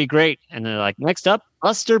 you're gonna be great, and they're like, next up,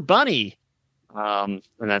 Buster Bunny, and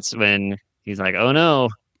that's when he's like, oh no,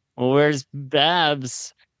 well, where's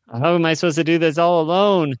Babs? How am I supposed to do this all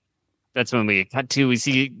alone? That's when we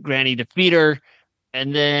see Granny defeat her,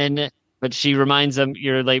 but she reminds them,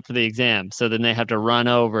 you're late for the exam, so then they have to run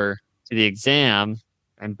over to the exam,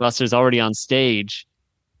 and Buster's already on stage.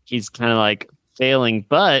 He's kind of like failing,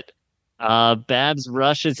 but Babs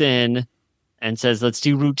rushes in and says, let's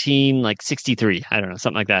do routine like 63. I don't know,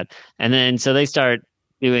 something like that. And then so they start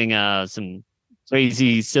doing some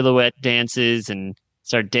crazy silhouette dances and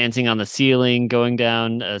start dancing on the ceiling, going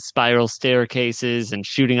down spiral staircases and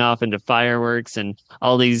shooting off into fireworks and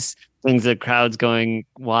all these things. The crowd's going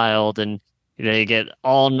wild, and they get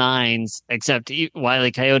all 9s except Wile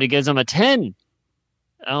E. Coyote gives them a 10.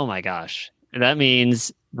 Oh my gosh. That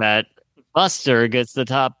means that Buster gets the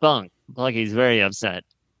top bunk. Plucky's very upset.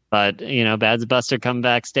 But, Babs and Buster come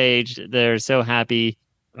backstage. They're so happy.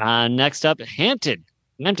 Next up, Hampton.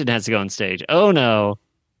 Hampton has to go on stage. Oh, no.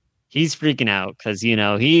 He's freaking out because,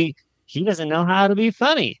 he doesn't know how to be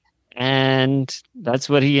funny. And that's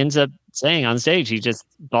what he ends up saying on stage. He just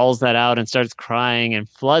bawls that out and starts crying and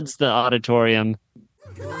floods the auditorium.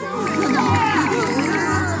 You're a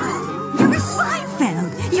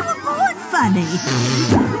Seinfeld. You were born funny.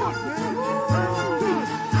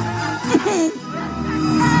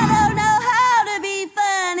 I don't know how to be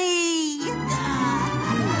funny.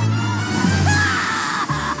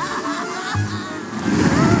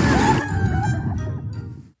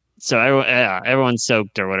 So everyone's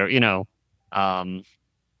soaked or whatever,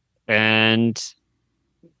 and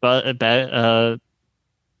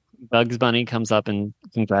Bugs Bunny comes up and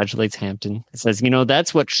congratulates Hampton. It says,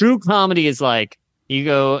 that's what true comedy is like. You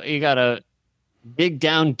gotta dig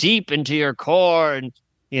down deep into your core, and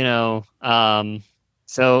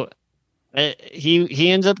so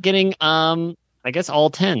he ends up getting I guess all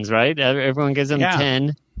 10s, right? Everyone gives him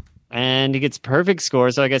 10. And he gets perfect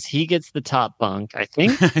score, so I guess he gets the top bunk, I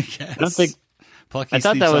think. I don't think. Plucky I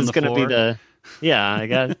thought that was going to be the. Yeah, I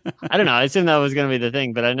guess. I don't know. I assumed that was going to be the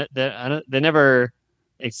thing, but they never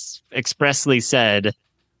expressly said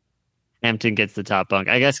Hampton gets the top bunk.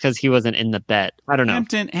 I guess because he wasn't in the bet. I don't know.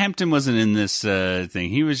 Hampton wasn't in this thing.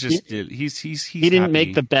 He was just he didn't happy.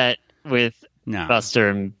 make the bet with No. Buster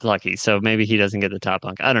and Plucky, so maybe he doesn't get the top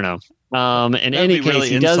bunk. I don't know. In That'd any be case, really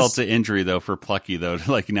he insult does. to injury though for Plucky though.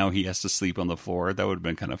 Like now he has to sleep on the floor. That would have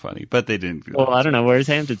been kind of funny, but they didn't. Do Well, that, I don't know. Where's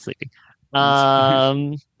Hampton sleeping?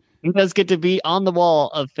 He does get to be on the wall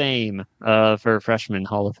of fame for Freshman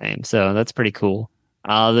Hall of Fame, so that's pretty cool.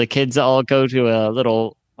 The kids all go to a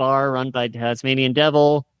little bar run by Tasmanian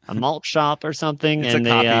Devil, a malt shop or something. It's and a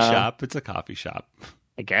coffee they, shop. It's a coffee shop.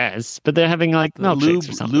 I guess, but they're having like milkshakes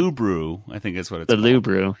or something. Lou Brew, I think is what it's The called. Lou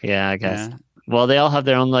Brew, yeah, I guess. Yeah. Well, they all have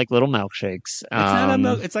their own like little milkshakes. It's not a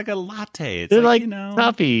milk. It's like a latte. It's They're like, like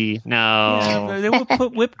coffee. No, Yeah, they will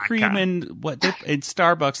put whipped cream in in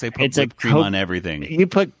Starbucks. They put whipped cream on everything. You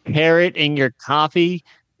put carrot in your coffee.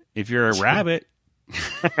 If you're a rabbit.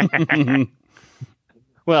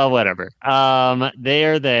 Well, whatever.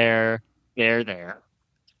 They're there. They're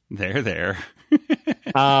there.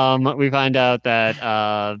 We find out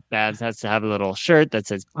that Babs has to have a little shirt that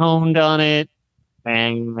says owned on it.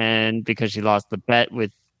 And because she lost the bet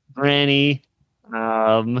with Granny.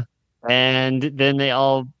 And then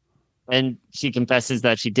and she confesses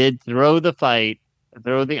that she did throw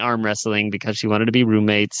the arm wrestling because she wanted to be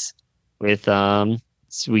roommates with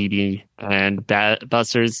Sweetie. And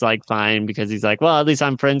Buster's like fine because he's like, well, at least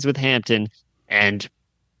I'm friends with Hampton. And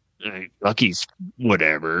Lucky's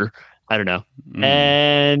whatever. I don't know.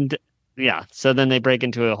 And yeah, so then they break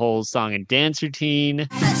into a whole song and dance routine.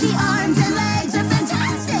 Stretchy arms and legs are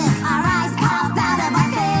fantastic. Our eyes pop out of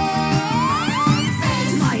our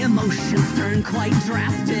faces. My emotions turn quite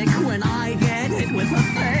drastic when I get hit with a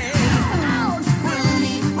face. Ouch! We're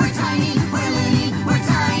loony, we're tiny, we're loony, we're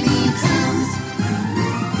tiny Toons.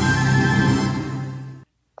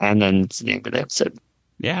 And then it's the end of the episode.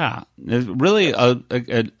 Yeah, it's really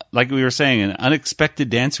like we were saying, an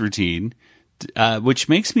unexpected dance routine, which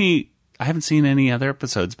makes me. I haven't seen any other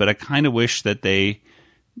episodes, but I kind of wish that they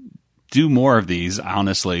do more of these.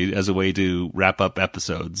 Honestly, as a way to wrap up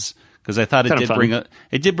episodes, because I thought it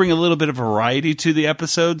did bring a little bit of variety to the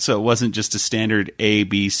episode, so it wasn't just a standard A,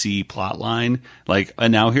 B, C plot line. Like,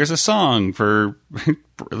 and now here's a song for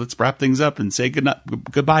let's wrap things up and say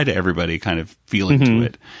goodbye to everybody, kind of feeling to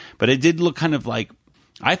it. But it did look kind of like.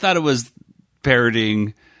 I thought it was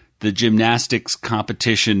parodying the gymnastics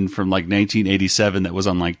competition from like 1987 that was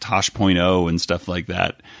on like Tosh.0 and stuff like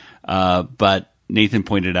that. But Nathan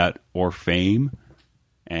pointed out, or Fame.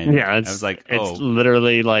 And yeah, I was like, it's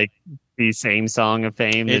literally like the same song of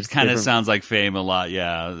Fame. It kind of sounds like Fame a lot.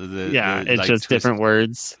 Yeah. It's like just different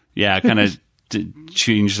words. Yeah. Kind of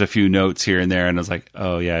changed a few notes here and there. And I was like,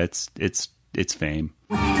 oh yeah, it's Fame.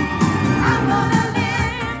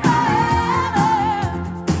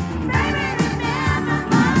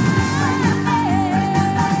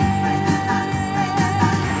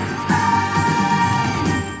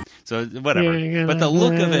 So whatever, but the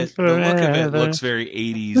look of it looks very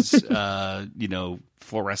 80s,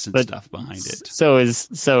 fluorescent stuff behind it. So is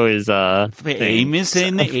Fame is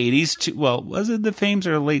in the 80s too. Well, was it the Fames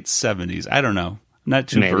or late 70s? I don't know. I'm not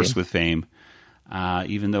too versed with Fame,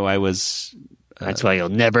 even though I was. That's why you'll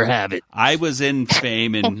never have it. I was in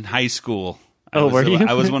Fame in high school. Were you?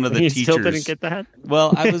 I was one of the teachers. You still didn't get that?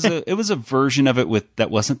 Well, it was a version of it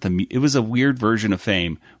it was a weird version of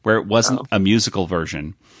Fame where it wasn't a musical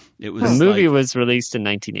version. It was the movie was released in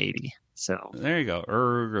 1980. So there you go.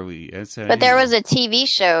 Early. But there was a TV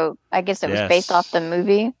show. I guess it was based off the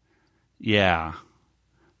movie. Yeah.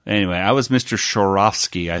 Anyway, I was Mr.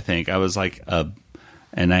 Shorovsky, I think. I was like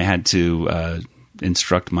and I had to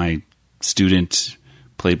instruct my student,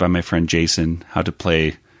 played by my friend Jason, how to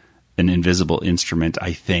play an invisible instrument,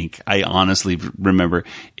 I think. I honestly remember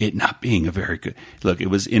it not being a very good... Look,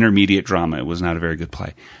 it was intermediate drama. It was not a very good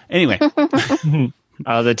play. Anyway.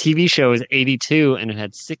 The TV show is 82, and it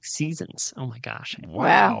had 6 seasons. Oh, my gosh.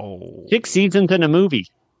 Wow. 6 seasons in a movie.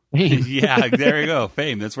 Yeah, there you go.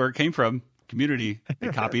 Fame. That's where it came from. Community. They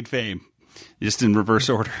copied Fame. Just in reverse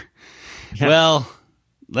order. Yeah. Well,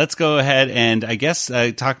 let's go ahead and, I guess,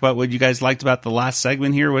 talk about what you guys liked about the last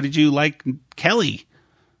segment here. What did you like, Kelly,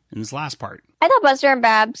 in this last part? I thought Buster and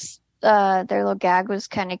Babs, their little gag was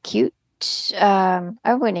kind of cute. I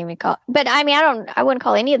wouldn't even call it. But, I mean, I wouldn't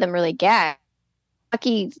call any of them really gag.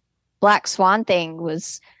 Lucky Black Swan thing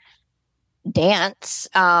was dance.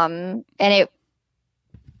 And it,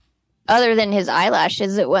 other than his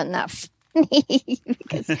eyelashes, it wasn't that funny.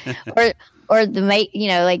 Because, or the mate,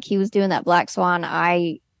 like he was doing that Black Swan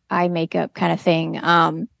eye makeup kind of thing.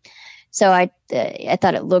 So I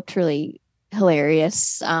thought it looked really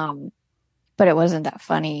hilarious. But it wasn't that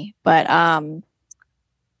funny. But,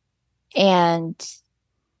 and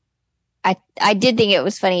I did think it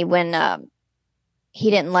was funny when, he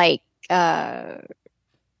didn't like, what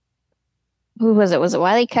who was it? Was it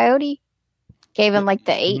Wile E. Coyote? Gave him like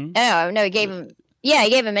the 8. Mm-hmm. No, he gave him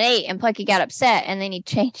an 8, and Plucky got upset, and then he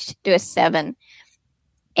changed it to a 7.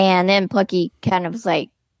 And then Plucky kind of was like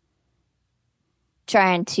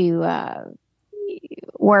trying to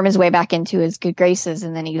worm his way back into his good graces,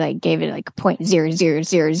 and then he like gave it like a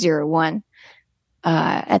 0.00001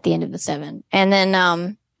 at the end of the 7. And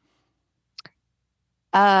then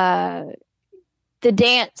the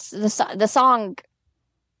dance, the song,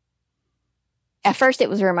 at first it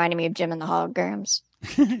was reminding me of Jim and the Holograms.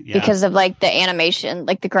 Yeah. Because of like the animation,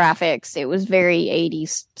 like the graphics. It was very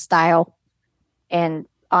 80s style. And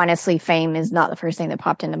honestly, Fame is not the first thing that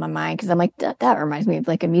popped into my mind, because I'm like, that reminds me of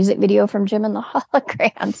like a music video from Jim and the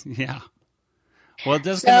Holograms. Yeah. Well, it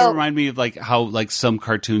does kind of remind me of like how like some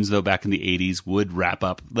cartoons though back in the 80s would wrap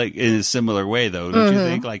up like in a similar way though, don't you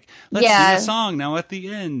think? Like, let's sing a song now at the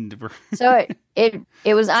end. So it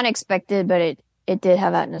was unexpected, but it did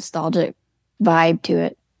have that nostalgic vibe to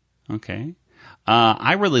it. Okay.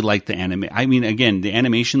 I really like the anime. I mean, again, the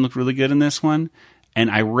animation looked really good in this one.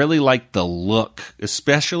 And I really like the look,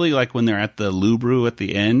 especially like when they're at the Lubru at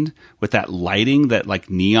the end with that lighting, that like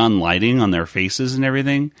neon lighting on their faces and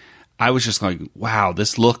everything. I was just like, wow,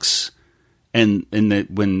 this looks, and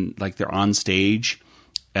when like they're on stage,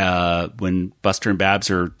 when Buster and Babs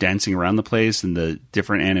are dancing around the place and the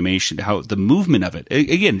different animation, how the movement of it,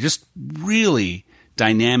 again, just really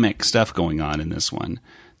dynamic stuff going on in this one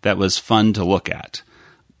that was fun to look at.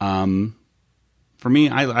 For me,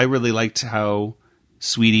 I really liked how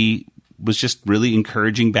Sweetie was just really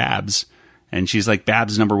encouraging Babs, and she's like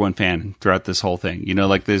Babs' #1 fan throughout this whole thing. You know,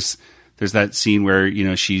 like there's that scene where, you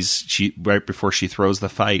know, she right before she throws the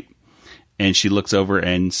fight, and she looks over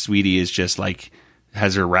and Sweetie is just like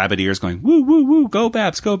has her rabbit ears going, woo, woo, woo, go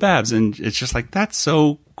Babs. And it's just like, that's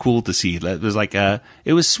so cool to see. That was like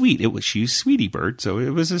it was sweet. She's Sweetie Bird. So it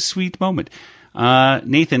was a sweet moment.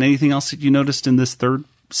 Nathan, anything else that you noticed in this third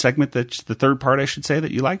segment, the third part, I should say,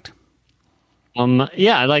 that you liked?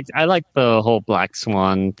 Yeah, I liked the whole Black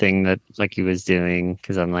Swan thing that Lucky was doing,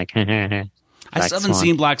 because I'm like, I still haven't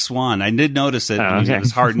seen Black Swan. I did notice it. I mean, it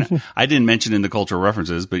was hard. I didn't mention in the cultural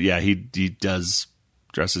references, but yeah, he does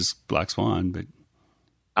dress as Black Swan. But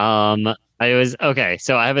so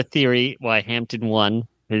I have a theory why Hampton won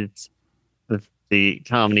his the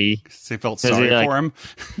comedy. They felt sorry for him.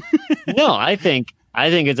 No, I think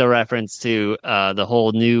it's a reference to the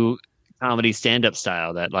whole new comedy stand-up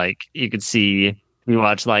style that like you could see. We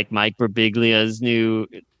watch like Mike Birbiglia's new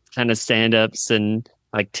kind of stand-ups, and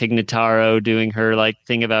like Tig Notaro doing her like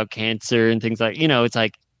thing about cancer and things like, you know, it's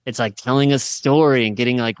like telling a story and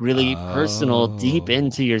getting like really personal, deep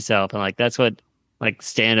into yourself. And like, that's what like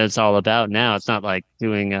stand-up's all about now. It's not like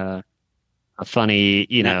doing a funny,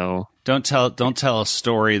 you know. Don't tell a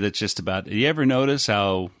story that's just about, you ever notice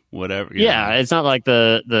how whatever. Yeah. Know. It's not like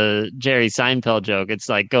the Jerry Seinfeld joke. It's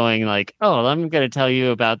like going like, oh, I'm going to tell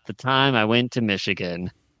you about the time I went to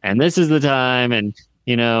Michigan, and this is the time. And,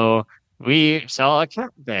 you know, we saw a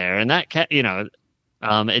cat there, and that cat, you know,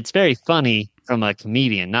 it's very funny from a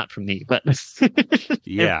comedian, not from me, but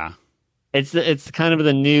yeah, it's kind of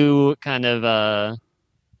the new kind of,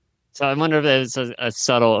 so I wonder if there's a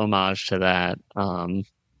subtle homage to that. And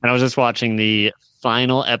I was just watching the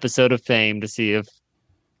final episode of Fame to see if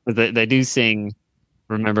they do sing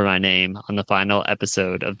 "Remember My Name" on the final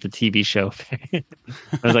episode of the TV show. I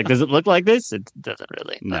was like, does it look like this? It doesn't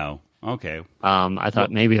really. But, no. Okay. I thought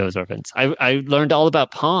maybe it was reference. I learned all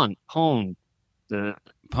about pwned. The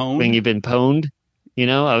pwned? When you've been pwned, you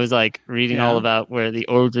know, I was like reading all about where the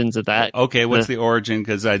origins of that. Okay, what's the origin?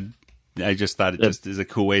 Because I just thought it just is a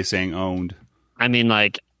cool way of saying owned. I mean,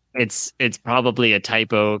 like it's probably a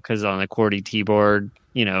typo because on the QWERTY keyboard,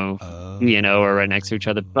 you know, are right next to each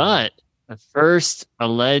other. But the first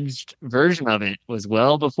alleged version of it was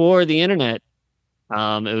well before the internet.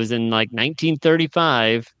 It was in like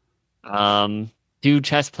 1935. 2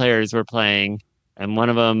 chess players were playing, and one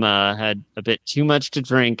of them had a bit too much to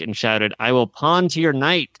drink and shouted, "I will pawn to your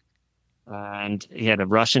knight." And he had a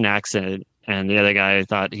Russian accent, and the other guy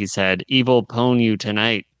thought he said, "Evil pwn you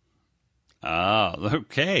tonight." Oh,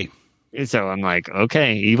 okay. So I'm like,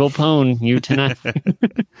 okay, evil pwn you tonight.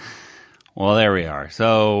 Well, there we are.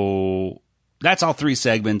 So that's all 3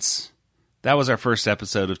 segments. That was our first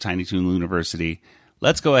episode of Tiny Toon Looniversity.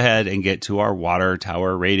 Let's go ahead and get to our water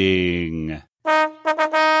tower rating.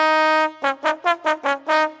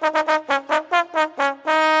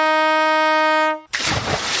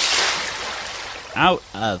 Out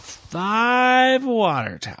of 5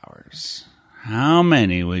 water towers, how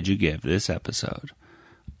many would you give this episode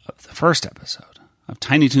of the first episode of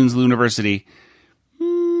Tiny Toons Looniversity?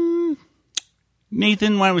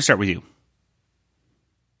 Nathan, why don't we start with you?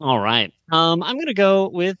 All right. I'm going to go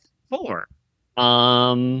with 4.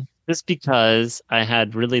 Just because I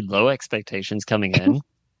had really low expectations coming in,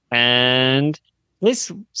 and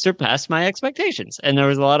this surpassed my expectations. And there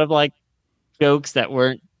was a lot of like jokes that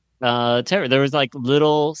weren't terrible. There was like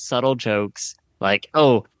little subtle jokes, like,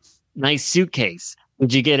 "Oh, nice suitcase.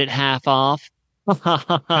 Did you get it half off?"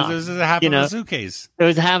 Because this is half of a suitcase. It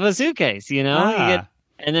was half a suitcase, you know? Ah.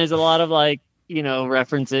 And there's a lot of like,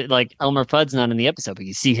 reference it, like Elmer Fudd's not in the episode, but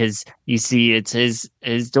you see it's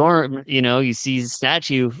his dorm, you see his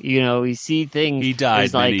statue, you see things. He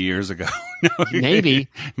died like, many years ago. maybe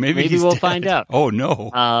we'll find out. Oh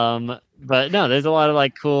no. But no, there's a lot of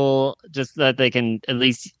like cool, just that they can at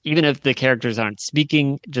least, even if the characters aren't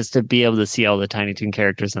speaking, just to be able to see all the Tiny Toon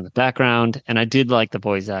characters in the background. And I did like the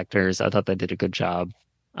voice actors. I thought they did a good job.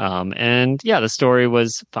 And yeah, the story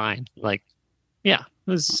was fine. Like, yeah,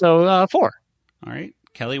 it was 4. All right.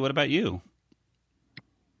 Kelly, what about you?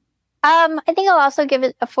 I think I'll also give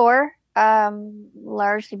it a 4,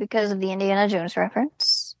 largely because of the Indiana Jones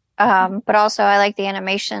reference. But also I like the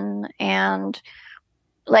animation, and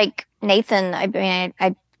like Nathan, I mean,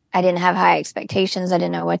 I didn't have high expectations. I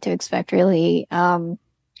didn't know what to expect really. But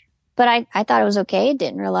I thought it was okay. It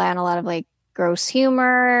didn't rely on a lot of like gross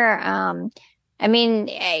humor. I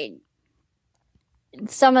mean,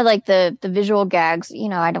 some of like the visual gags,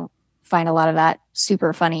 I don't find a lot of that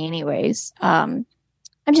super funny anyways. I'm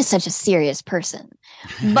just such a serious person,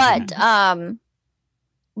 but I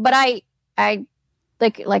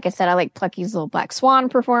like I said, I like Plucky's little Black Swan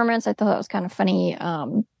performance. I thought that was kind of funny.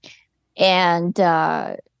 And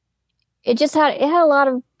it had a lot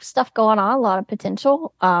of stuff going on, a lot of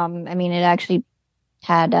potential. I mean, it actually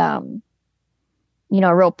had, a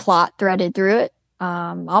real plot threaded through it.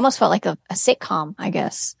 Almost felt like a sitcom, I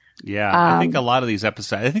guess. Yeah, I think a lot of these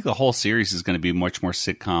episodes, I think the whole series is going to be much more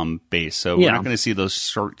sitcom based. So we're not going to see those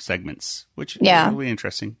short segments, which is really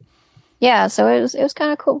interesting. Yeah, so it was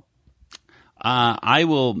kind of cool. I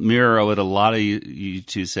will mirror what a lot of you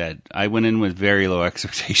two said. I went in with very low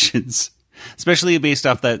expectations, especially based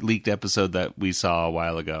off that leaked episode that we saw a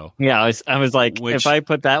while ago. Yeah, I was like, if I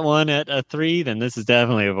put that one at a 3, then this is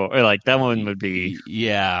definitely a 4. Or like that one would be.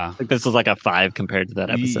 Yeah, like this was like a 5 compared to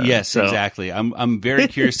that episode. Yes, exactly. I'm very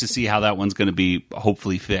curious to see how that one's going to be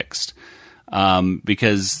hopefully fixed.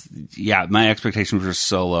 Because my expectations were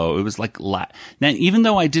so low. It was like now, even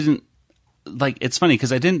though I didn't. Like, it's funny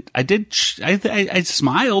because I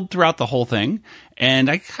smiled throughout the whole thing, and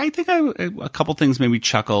I think a couple things made me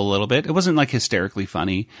chuckle a little bit. It wasn't like hysterically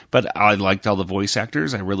funny, but I liked all the voice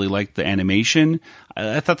actors. I really liked the animation.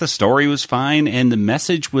 I thought the story was fine, and the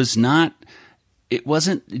message was not. It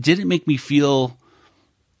didn't make me feel.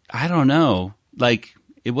 I don't know. Like,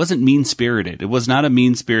 it wasn't mean spirited. It was not a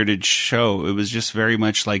mean spirited show. It was just very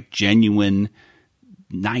much like genuine.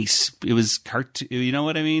 Nice. It was you know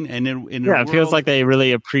what I mean? And it feels like they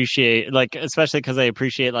really appreciate, like, especially because they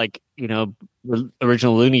appreciate, like,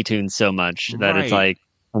 original Looney Tunes so much that it's like,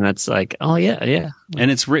 and that's like, oh yeah.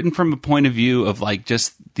 And it's written from a point of view of like,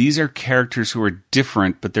 just these are characters who are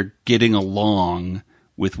different, but they're getting along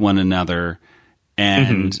with one another,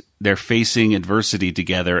 and they're facing adversity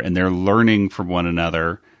together, and they're learning from one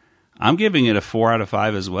another. I'm giving it a 4 out of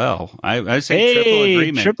 5 as well. I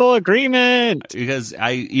say triple agreement. Because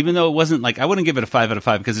even though it wasn't like, I wouldn't give it a 5 out of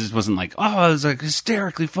 5 because it just wasn't like, oh, it was like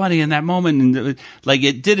hysterically funny in that moment. And like,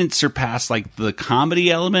 it didn't surpass like the comedy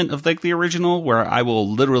element of like the original, where I will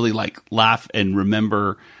literally like laugh and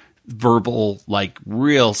remember verbal, like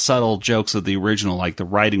real subtle jokes of the original. Like the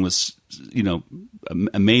writing was,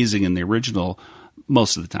 amazing in the original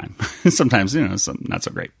most of the time. Sometimes, some not so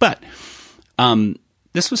great, but,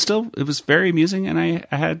 this was it was very amusing, and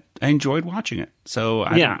I enjoyed watching it. So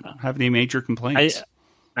I don't have any major complaints.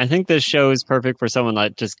 I think this show is perfect for someone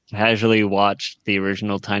that just casually watched the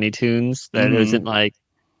original Tiny Toons. That isn't like,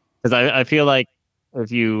 because I feel like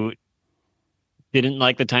if you didn't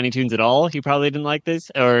like the Tiny Toons at all, you probably didn't like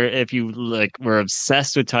this. Or if you like were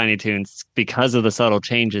obsessed with Tiny Toons because of the subtle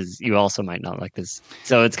changes, you also might not like this.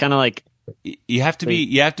 So it's kind of like you have to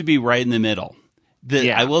be right in the middle.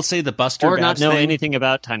 I will say the Buster or Babs not know thing, anything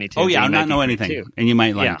about Tiny Toons. Oh yeah, not know anything, and you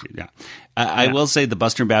might like it. Yeah, I will say the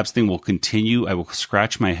Buster Babs thing will continue. I will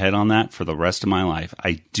scratch my head on that for the rest of my life.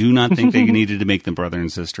 I do not think they needed to make them brother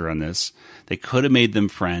and sister on this. They could have made them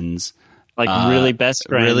friends, like really best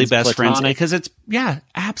friends, friends, because it's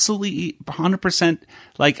absolutely 100%.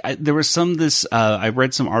 Like there was I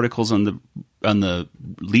read some articles on the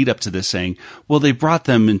lead up to this saying, well, they brought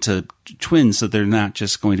them into twins, so they're not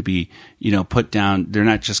just going to be, put down. They're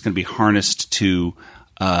not just going to be harnessed to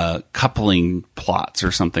coupling plots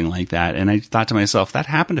or something like that. And I thought to myself, that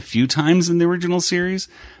happened a few times in the original series,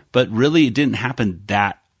 but really it didn't happen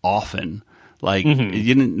that often. Like, it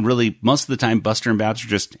didn't really, most of the time, Buster and Babs are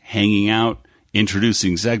just hanging out,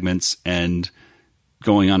 introducing segments, and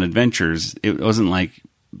going on adventures. It wasn't like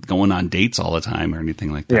going on dates all the time or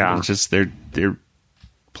anything like that. Yeah. It's just they're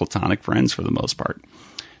platonic friends for the most part.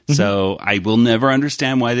 So I will never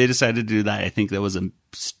understand why they decided to do that. I think that was a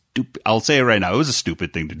stupid, I'll say it right now, it was a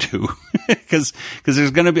stupid thing to do. Because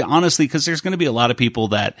there's going to be, honestly, because there's going to be a lot of people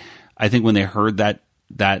that I think when they heard that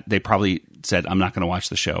they probably said, I'm not going to watch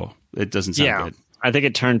the show. It doesn't sound good. I think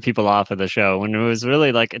it turned people off of the show when it was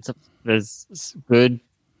really like, there's good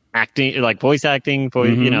acting, like voice acting,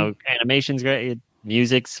 you know, animation's great,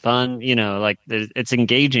 music's fun, you know, like it's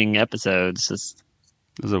engaging episodes.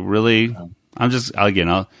 It was a really, I'll just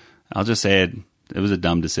say it. It was a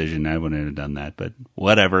dumb decision. I wouldn't have done that, but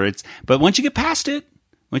whatever. But once you get past it,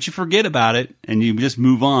 once you forget about it and you just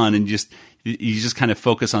move on and you just kind of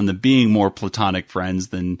focus on the being more platonic friends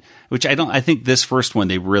I think this first one,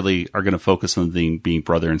 they really are going to focus on being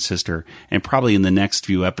brother and sister. And probably in the next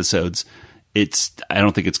few episodes, I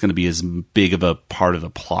don't think it's going to be as big of a part of the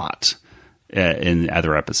plot in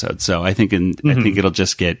other episodes. So I think I think it'll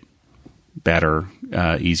just get better,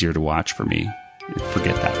 easier to watch for me.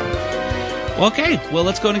 Forget that part. Well, okay. Well,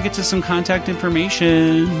 let's go and get to some contact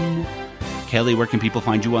information. Kelly, where can people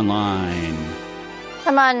find you online?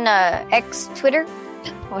 I'm on X, Twitter,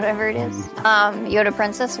 whatever it is. Yoda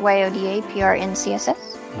Princess,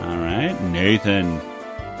 YODAPRNCSS. All right. Nathan.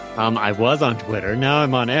 I was on Twitter. Now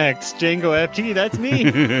I'm on X. Django FT, that's me.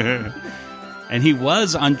 And he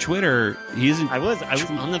was on Twitter. I was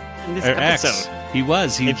on in this episode. X. He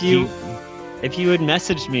was. If you had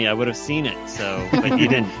messaged me, I would have seen it. So, but you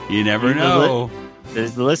didn't. You never know.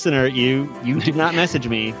 There's the listener. You did not message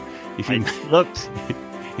me. If you looked.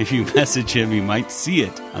 If you message him, you might see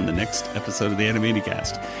it on the next episode of the Animated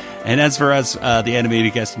Cast. And as for us, the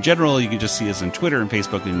Animated Cast in general, you can just see us on Twitter and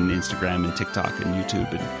Facebook and Instagram and TikTok and YouTube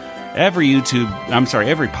and every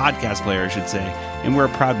podcast player, I should say. And we're a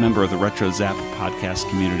proud member of the Retro Zap podcast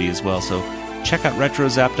community as well. So check out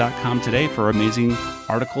retrozap.com today for amazing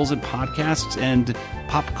articles and podcasts and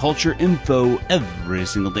pop culture info every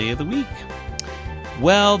single day of the week.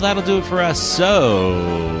 Well, that'll do it for us.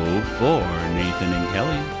 So, for Nathan and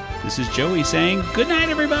Kelly, this is Joey saying good night,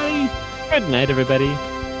 everybody. Good night, everybody.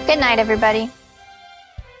 Good night, everybody.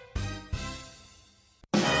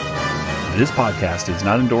 This podcast is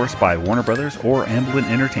not endorsed by Warner Brothers or Amblin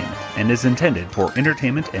Entertainment and is intended for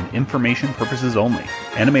entertainment and information purposes only.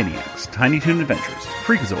 Animaniacs, Tiny Toon Adventures,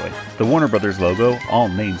 Freakazoid, the Warner Brothers logo, all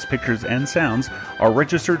names, pictures, and sounds are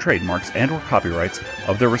registered trademarks and/or copyrights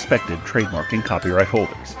of their respective trademark and copyright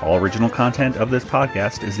holders. All original content of this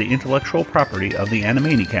podcast is the intellectual property of the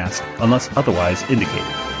Animaniacast unless otherwise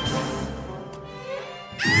indicated.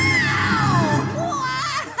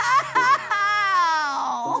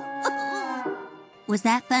 Was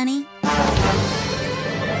that funny?